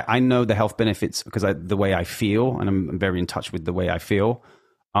 obviously, I know the health benefits because the way I feel, and I'm very in touch with the way I feel.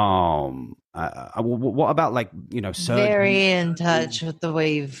 What about surgeons? Very in touch with the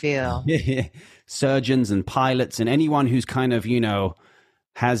way you feel. Surgeons and pilots and anyone who's kind of,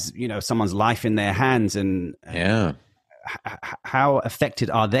 has, someone's life in their hands and how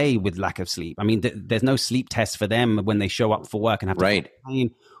affected are they with lack of sleep? I mean, there's no sleep test for them when they show up for work and have to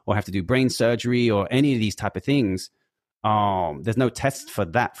pain or have to do brain surgery or any of these type of things. There's no test for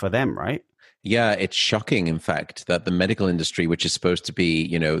that for them, right? Yeah, it's shocking, in fact, that the medical industry, which is supposed to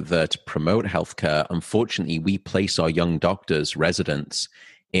be, there to promote healthcare, unfortunately, we place our young doctors, residents,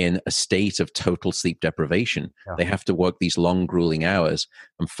 in a state of total sleep deprivation. Yeah. They have to work these long, grueling hours.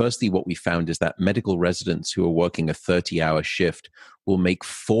 And firstly, what we found is that medical residents who are working a 30-hour shift will make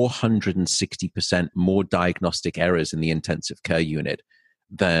 460% more diagnostic errors in the intensive care unit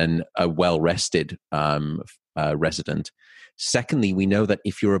than a well-rested resident. Secondly, we know that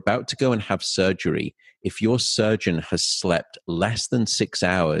if you're about to go and have surgery, if your surgeon has slept less than 6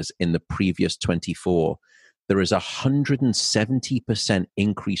 hours in the previous 24, there is 170%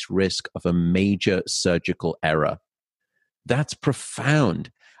 increased risk of a major surgical error. That's profound.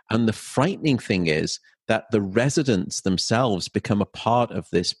 And the frightening thing is that the residents themselves become a part of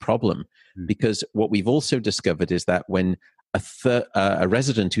this problem, because what we've also discovered is that when a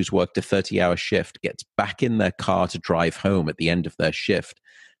resident who's worked a 30-hour shift gets back in their car to drive home at the end of their shift,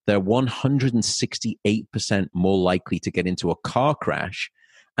 they're 168% more likely to get into a car crash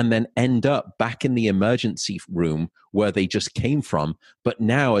and then end up back in the emergency room where they just came from, but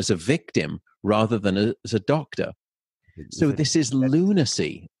now as a victim rather than as a doctor. So this is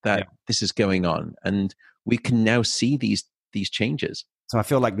lunacy that this is going on, and we can now see these changes. So I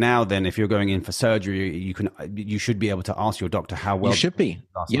feel like now, then, if you're going in for surgery, you should be able to ask your doctor how well. You should be.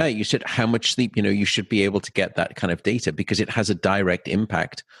 Yeah, you should. How much sleep? You should be able to get that kind of data because it has a direct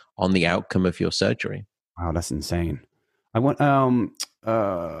impact on the outcome of your surgery. Wow, that's insane. I want. I want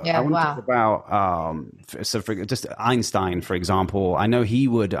to talk about. So for just Einstein, for example, I know he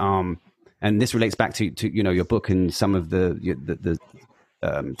would. And this relates back to your book and some of the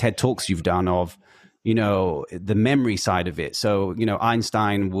TED Talks you've done of. The memory side of it. So,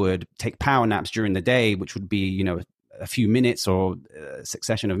 Einstein would take power naps during the day, which would be, a few minutes or a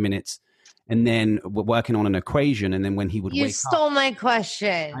succession of minutes. And then we're working on an equation. And then when he would wake up. You stole my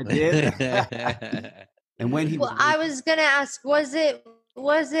question. I did. And when he I was going to ask, was it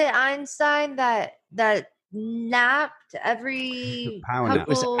Einstein that napped every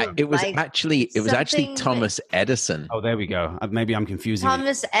couple, it was actually Thomas Edison. Oh, there we go. Maybe I'm confusing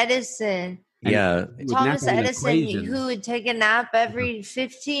Thomas Edison. Yeah, Thomas Edison, who would take a nap every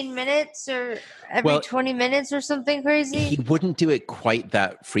 15 minutes or every 20 minutes or something crazy. He wouldn't do it quite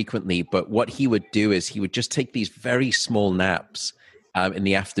that frequently, but what he would do is he would just take these very small naps in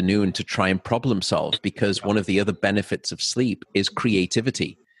the afternoon to try and problem solve, because one of the other benefits of sleep is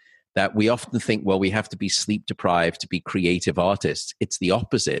creativity. That we often think, well, we have to be sleep deprived to be creative artists. It's the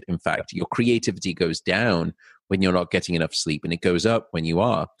opposite. In fact, your creativity goes down when you're not getting enough sleep, and it goes up when you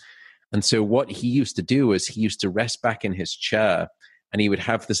are. And so what he used to do is he used to rest back in his chair, and he would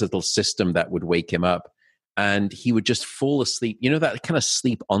have this little system that would wake him up, and he would just fall asleep. You know, that kind of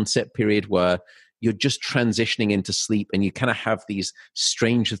sleep onset period where you're just transitioning into sleep and you kind of have these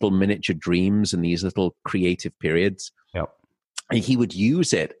strange little miniature dreams and these little creative periods. Yep. And he would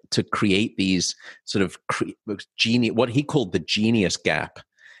use it to create these sort of what he called the genius gap.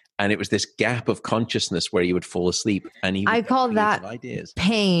 And it was this gap of consciousness where you would fall asleep. And I call that ideas.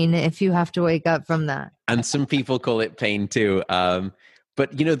 Pain if you have to wake up from that. And some people call it pain too.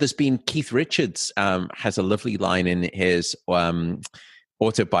 But, you know, there's been Keith Richards has a lovely line in his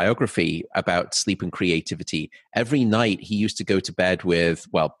autobiography about sleep and creativity. Every night he used to go to bed with,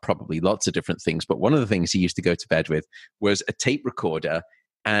 well, probably lots of different things, but one of the things he used to go to bed with was a tape recorder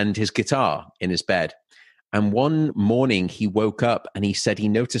and his guitar in his bed. And one morning he woke up and he said he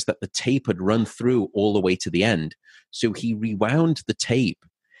noticed that the tape had run through all the way to the end. So he rewound the tape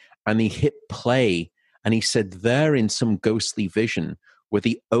and he hit play. And he said there in some ghostly vision were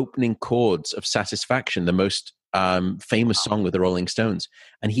the opening chords of Satisfaction, the most famous song with the Rolling Stones.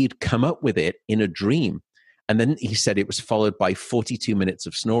 And he'd come up with it in a dream. And then he said it was followed by 42 minutes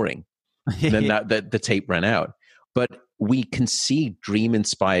of snoring. And then the tape ran out. But we can see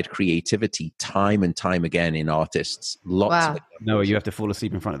dream-inspired creativity time and time again in artists. Lots of it. No, you have to fall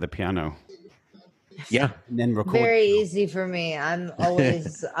asleep in front of the piano. Yeah. And then record. Very easy for me. I'm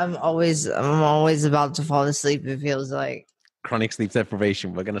always about to fall asleep, it feels like. Chronic sleep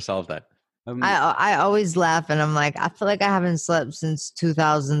deprivation. We're going to solve that. I always laugh and I'm like, I feel like I haven't slept since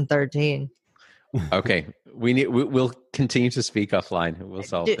 2013. Okay. We'll continue to speak offline. We'll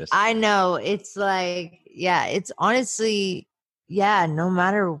solve this. I know. It's like, yeah, it's honestly, yeah, no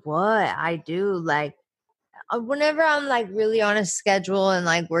matter what I do, like whenever I'm like really on a schedule and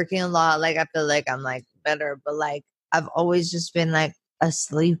like working a lot, like I feel like I'm like better, but like I've always just been like a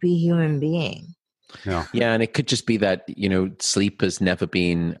sleepy human being. Yeah, and it could just be that, you know, sleep has never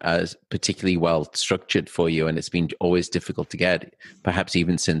been as particularly well structured for you, and it's been always difficult to get, perhaps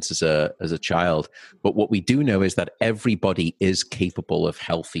even since as a child. But what we do know is that everybody is capable of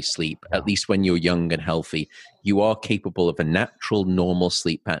healthy sleep, at least when you're young and healthy. You are capable of a natural, normal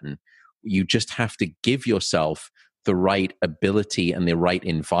sleep pattern. You just have to give yourself the right ability and the right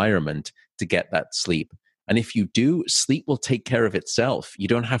environment to get that sleep. And if you do, sleep will take care of itself. You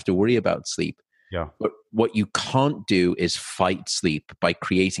don't have to worry about sleep. Yeah. But what you can't do is fight sleep by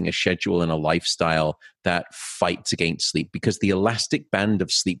creating a schedule and a lifestyle that fights against sleep, because the elastic band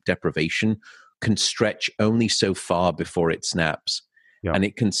of sleep deprivation can stretch only so far before it snaps. Yeah. And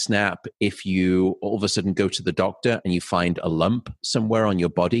it can snap if you all of a sudden go to the doctor and you find a lump somewhere on your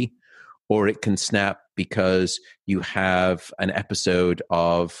body, or it can snap because you have an episode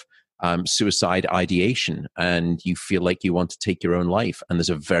of suicide ideation and you feel like you want to take your own life. And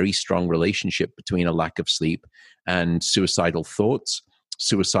there's a very strong relationship between a lack of sleep and suicidal thoughts,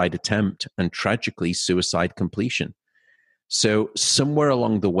 suicide attempt, and tragically suicide completion. So somewhere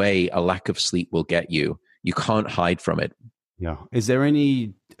along the way, a lack of sleep will get you. You can't hide from it. Yeah. Is there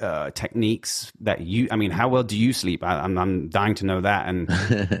any techniques that how well do you sleep? I'm dying to know that. And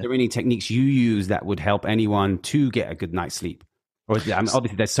are there any techniques you use that would help anyone to get a good night's sleep? Or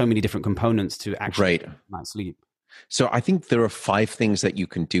obviously, there's so many different components to actually get night's sleep. So I think there are 5 things that you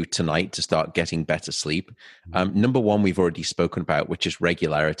can do tonight to start getting better sleep. Number 1, we've already spoken about, which is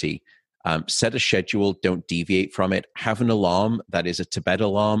regularity. Set a schedule. Don't deviate from it. Have an alarm that is a to-bed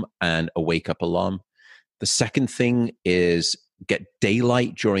alarm and a wake-up alarm. The second thing is get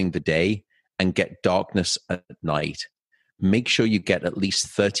daylight during the day and get darkness at night. Make sure you get at least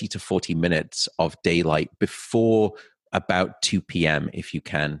 30 to 40 minutes of daylight before about 2 p.m. if you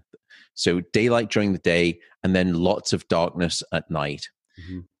can. So daylight during the day and then lots of darkness at night.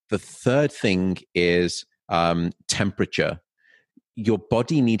 Mm-hmm. The third thing is temperature. Your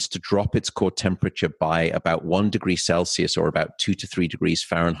body needs to drop its core temperature by about 1 degree Celsius or about 2 to 3 degrees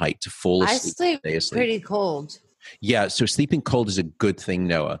Fahrenheit to fall asleep. I sleep pretty cold. Yeah, so sleeping cold is a good thing,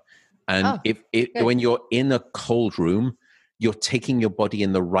 Noah. And when you're in a cold room, you're taking your body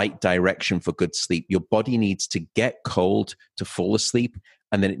in the right direction for good sleep. Your body needs to get cold to fall asleep,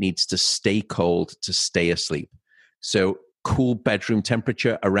 and then it needs to stay cold to stay asleep. So cool bedroom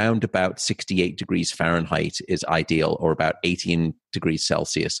temperature around about 68 degrees Fahrenheit is ideal, or about 18 degrees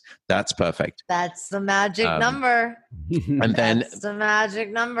Celsius. That's perfect. That's the magic number. And then that's the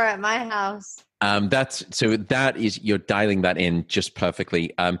magic number at my house. That is, you're dialing that in just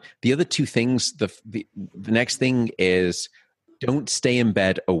perfectly. The other 2 things, the next thing is don't stay in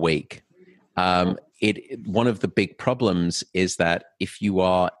bed awake. One of the big problems is that if you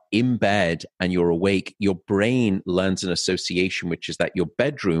are in bed and you're awake, your brain learns an association, which is that your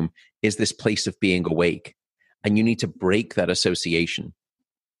bedroom is this place of being awake. And you need to break that association.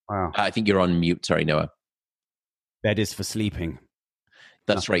 Wow. I think you're on mute. Sorry, Noah. Bed is for sleeping.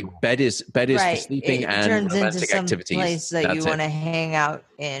 That's right. Bed is for sleeping and turns romantic into some activities. Place that you want to hang out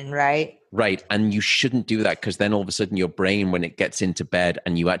in, right? Right. And you shouldn't do that, because then all of a sudden your brain, when it gets into bed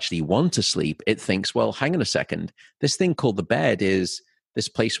and you actually want to sleep, it thinks, well, hang on a second. This thing called the bed is this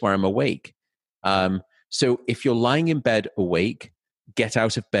place where I'm awake. So if you're lying in bed awake, get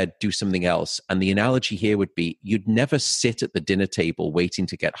out of bed, do something else. And the analogy here would be, you'd never sit at the dinner table waiting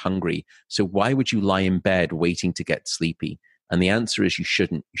to get hungry. So why would you lie in bed waiting to get sleepy? And the answer is you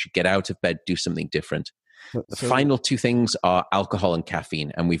shouldn't. You should get out of bed, do something different. The final two things are alcohol and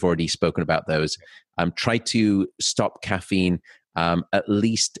caffeine, and we've already spoken about those. Try to stop caffeine at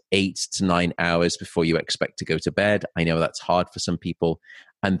least 8 to 9 hours before you expect to go to bed. I know that's hard for some people.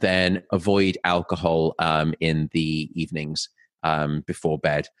 And then avoid alcohol in the evenings before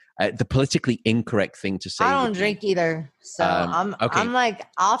bed. The politically incorrect thing to say. I don't drink either. So I'm like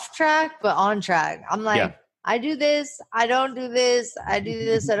off track, but on track. I'm like, I do this, I don't do this, I do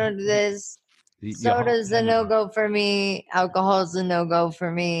this, I don't do this. Soda's a no-go for me. Alcohol's a no-go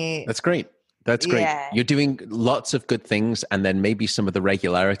for me. That's great. That's great. Yeah. You're doing lots of good things, and then maybe some of the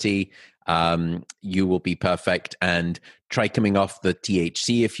regularity, you will be perfect. And try coming off the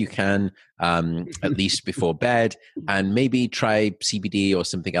THC if you can, at least before bed, and maybe try CBD or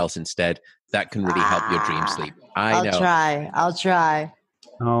something else instead. That can really help your dream sleep. I'll try.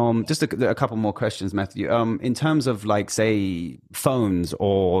 Just a couple more questions, Matthew. In terms of, like, say, phones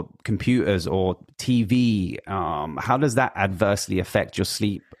or computers or TV, how does that adversely affect your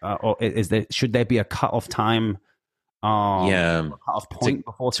sleep? Or should there be a cutoff time? Cutoff point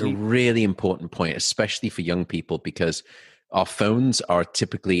before sleep? It's a really important point, especially for young people, because our phones are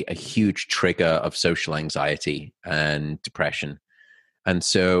typically a huge trigger of social anxiety and depression.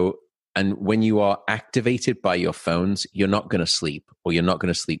 And when you are activated by your phones, you're not going to sleep, or you're not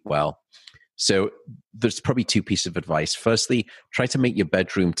going to sleep well. So there's probably two pieces of advice. Firstly, try to make your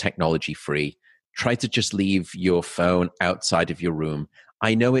bedroom technology free. Try to just leave your phone outside of your room.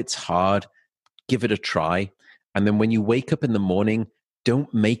 I know it's hard. Give it a try. And then when you wake up in the morning,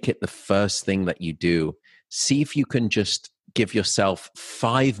 don't make it the first thing that you do. See if you can just give yourself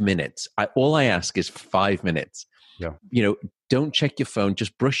 5 minutes. All I ask is 5 minutes. Yeah. Don't check your phone.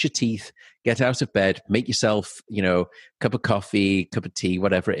 Just brush your teeth, get out of bed, make yourself, cup of coffee, cup of tea,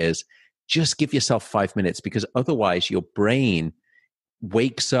 whatever it is. Just give yourself 5 minutes, because otherwise your brain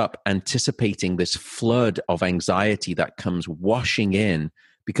wakes up anticipating this flood of anxiety that comes washing in,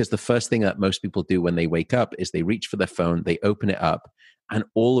 because the first thing that most people do when they wake up is they reach for their phone, they open it up, and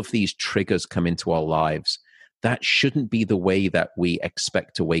all of these triggers come into our lives. That shouldn't be the way that we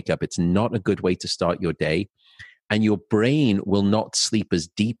expect to wake up. It's not a good way to start your day. And your brain will not sleep as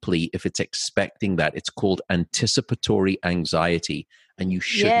deeply if it's expecting that. It's called anticipatory anxiety. And you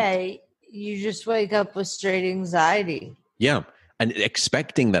shouldn't. Yeah, you just wake up with straight anxiety. Yeah. And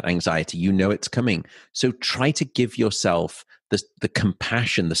expecting that anxiety, it's coming. So try to give yourself the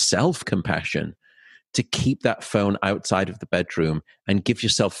compassion, the self-compassion, to keep that phone outside of the bedroom, and give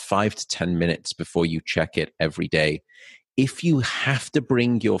yourself 5 to 10 minutes before you check it every day. If you have to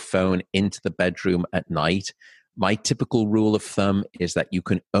bring your phone into the bedroom at night, my typical rule of thumb is that you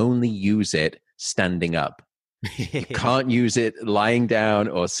can only use it standing up. You can't use it lying down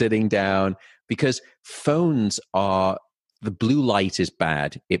or sitting down, because the blue light is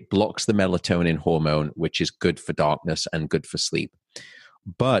bad. It blocks the melatonin hormone, which is good for darkness and good for sleep.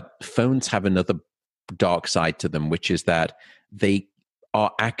 But phones have another dark side to them, which is that they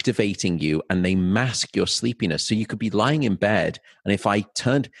are activating you and they mask your sleepiness. So you could be lying in bed, and if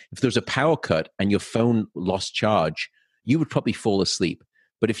there was a power cut and your phone lost charge, you would probably fall asleep.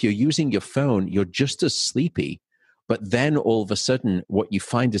 But if you're using your phone, you're just as sleepy. But then all of a sudden, what you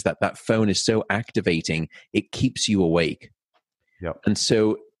find is that phone is so activating, it keeps you awake. Yep. And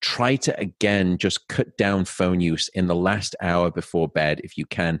so try to, again, just cut down phone use in the last hour before bed if you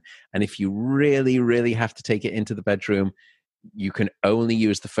can. And if you really, really have to take it into the bedroom, you can only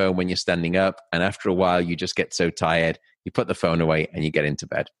use the phone when you're standing up. And after a while, you just get so tired, you put the phone away and you get into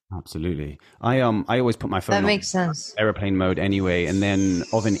bed. Absolutely. I always put my phone that makes sense. Airplane mode anyway. And then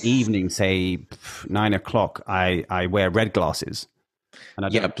of an evening, say 9 o'clock, I wear red glasses.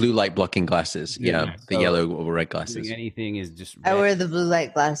 And blue light blocking glasses. Yeah, the yellow or red glasses. Anything is just red. I wear the blue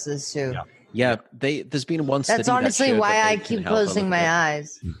light glasses too. Yeah, there's been one study. That's honestly why I keep closing my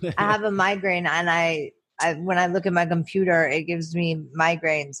eyes. I have a migraine, and I when I look at my computer, it gives me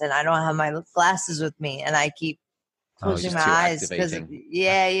migraines, and I don't have my glasses with me, and I keep closing my too eyes because activating.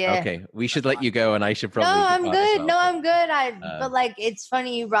 yeah. Okay, we should let you go, and I should No, probably. I'm depart as good. well, No, but, I'm good. But like, it's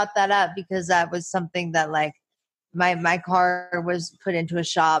funny you brought that up because that was something that like my car was put into a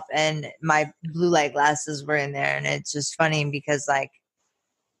shop and my blue light glasses were in there, and it's just funny because like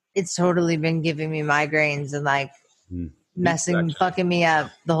it's totally been giving me migraines and like fucking me up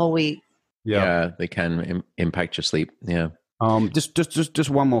the whole week. Yeah, they can impact your sleep. Yeah. Just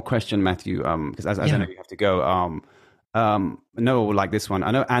one more question, Matthew. Because as I know you have to go. No, like this one. I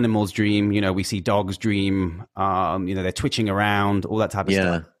know animals dream. You know, we see dogs dream. You know, they're twitching around, all that type of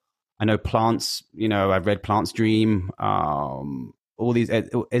stuff. I know plants. You know, I've read plants dream. All these.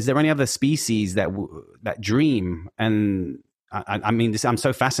 Is there any other species that dream? And I mean, I'm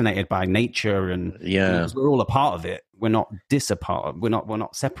so fascinated by nature, and because we're all a part of it. We're not disapart. We're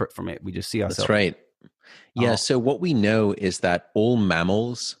not separate from it. We just see ourselves. That's right. Yeah. So what we know is that all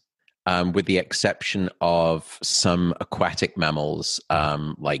mammals, with the exception of some aquatic mammals,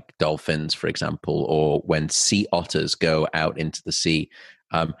 like dolphins, for example, or when sea otters go out into the sea,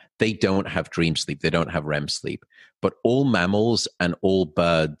 they don't have dream sleep. They don't have REM sleep. But all mammals and all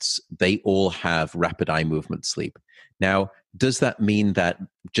birds, they all have rapid eye movement sleep. Now, does that mean that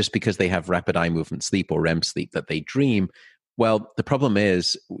just because they have rapid eye movement sleep or REM sleep that they dream? Well, the problem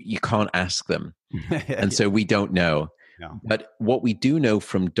is you can't ask them. And so we don't know. Yeah. But what we do know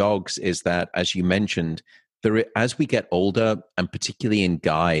from dogs is that, as you mentioned, as we get older, and particularly in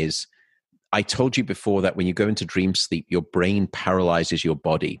guys, I told you before that when you go into dream sleep, your brain paralyzes your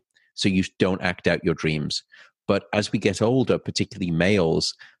body. So you don't act out your dreams. But as we get older, particularly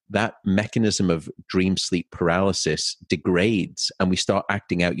males, that mechanism of dream sleep paralysis degrades and we start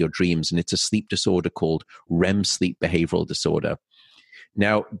acting out your dreams. And it's a sleep disorder called REM sleep behavioral disorder.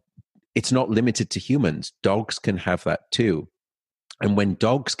 Now, it's not limited to humans. Dogs can have that too. And when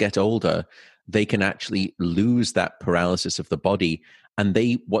dogs get older, they can actually lose that paralysis of the body. And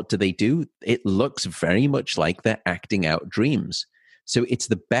what do? It looks very much like they're acting out dreams. So it's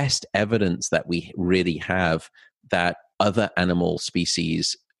the best evidence that we really have that other animal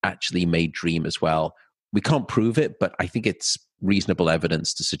species actually may dream as well. We can't prove it, but I think it's reasonable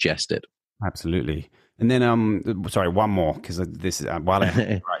evidence to suggest it. Absolutely. And then, sorry, one more, because this is while I have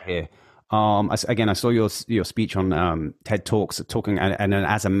it right here. I saw your speech on TED Talks talking, and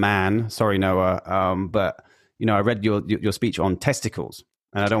as a man, sorry, Noah, but you know, I read your speech on testicles,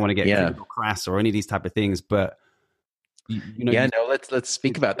 and I don't want to get crass or any of these type of things, but let's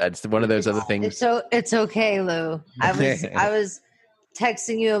speak about that. It's one of those other things. So it's okay, Lou. I was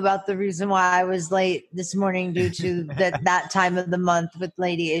texting you about the reason why I was late this morning due to that time of the month with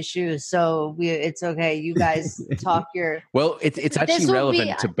lady issues. So it's okay. You guys talk your. Well, it's actually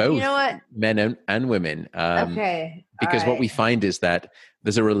relevant to both men and women. Okay. Because what we find is that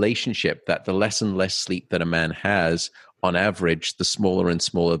there's a relationship that the less and less sleep that a man has, on average, the smaller and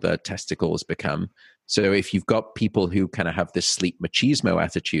smaller the testicles become. So if you've got people who kind of have this sleep machismo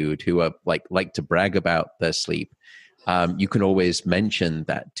attitude, who are like to brag about their sleep, you can always mention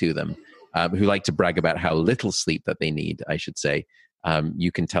that to them. Who like to brag about how little sleep that they need, I should say.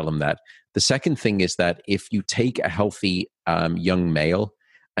 You can tell them that. The second thing is that if you take a healthy young male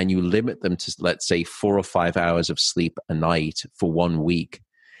and you limit them to, let's say, 4 or 5 hours of sleep a night for 1 week,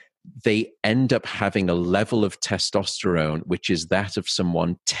 they end up having a level of testosterone which is that of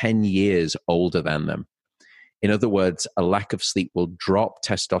someone 10 years older than them. In other words, a lack of sleep will drop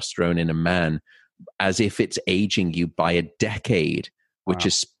testosterone in a man as if it's aging you by a decade, which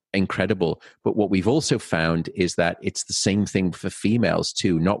is incredible. But what we've also found is that it's the same thing for females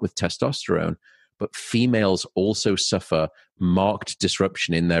too, not with testosterone, but females also suffer marked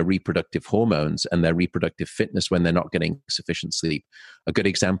disruption in their reproductive hormones and their reproductive fitness when they're not getting sufficient sleep. A good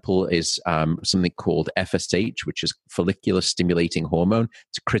example is something called FSH, which is follicular stimulating hormone.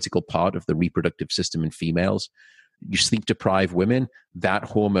 It's a critical part of the reproductive system in females. You sleep deprive women, that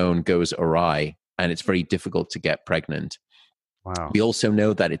hormone goes awry, and it's very difficult to get pregnant. Wow. We also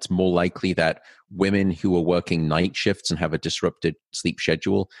know that it's more likely that women who are working night shifts and have a disrupted sleep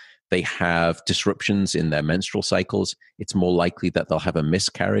schedule, they have disruptions in their menstrual cycles. It's more likely that they'll have a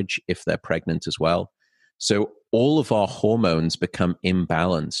miscarriage if they're pregnant as well. So all of our hormones become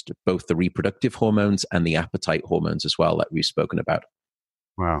imbalanced, both the reproductive hormones and the appetite hormones as well, that we've spoken about.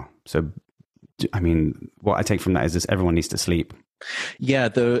 Wow. So, I mean, what I take from that is this: everyone needs to sleep. Yeah,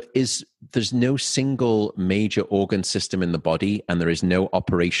 there's no single major organ system in the body, and there is no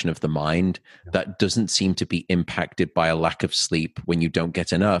operation of the mind that doesn't seem to be impacted by a lack of sleep when you don't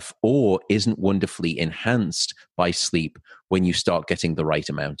get enough, or isn't wonderfully enhanced by sleep when you start getting the right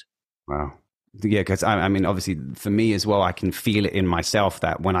amount. Wow. Yeah, because I mean, obviously, for me as well, I can feel it in myself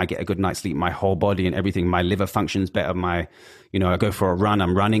that when I get a good night's sleep, my whole body and everything, my liver functions better. I go for a run,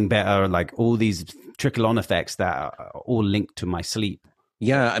 I'm running better. Like all these trickle-on effects that are all linked to my sleep.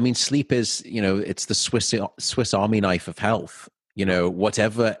 Yeah, I mean, sleep is, it's the Swiss Army knife of health.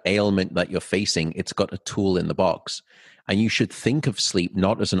 Whatever ailment that you're facing, it's got a tool in the box. And you should think of sleep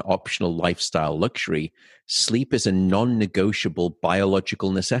not as an optional lifestyle luxury. Sleep is a non-negotiable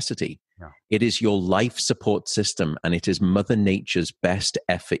biological necessity. Yeah. It is your life support system, and it is Mother Nature's best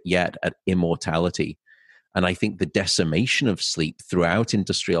effort yet at immortality. And I think the decimation of sleep throughout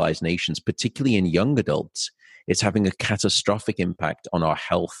industrialized nations, particularly in young adults, it's having a catastrophic impact on our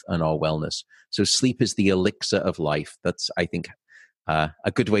health and our wellness. So sleep is the elixir of life. That's, I think,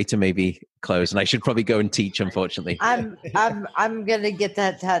 a good way to maybe close. And I should probably go and teach, unfortunately. I'm gonna get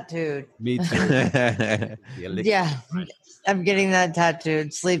that tattooed. Me too. Yeah, I'm getting that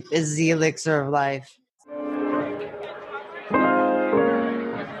tattooed. Sleep is the elixir of life.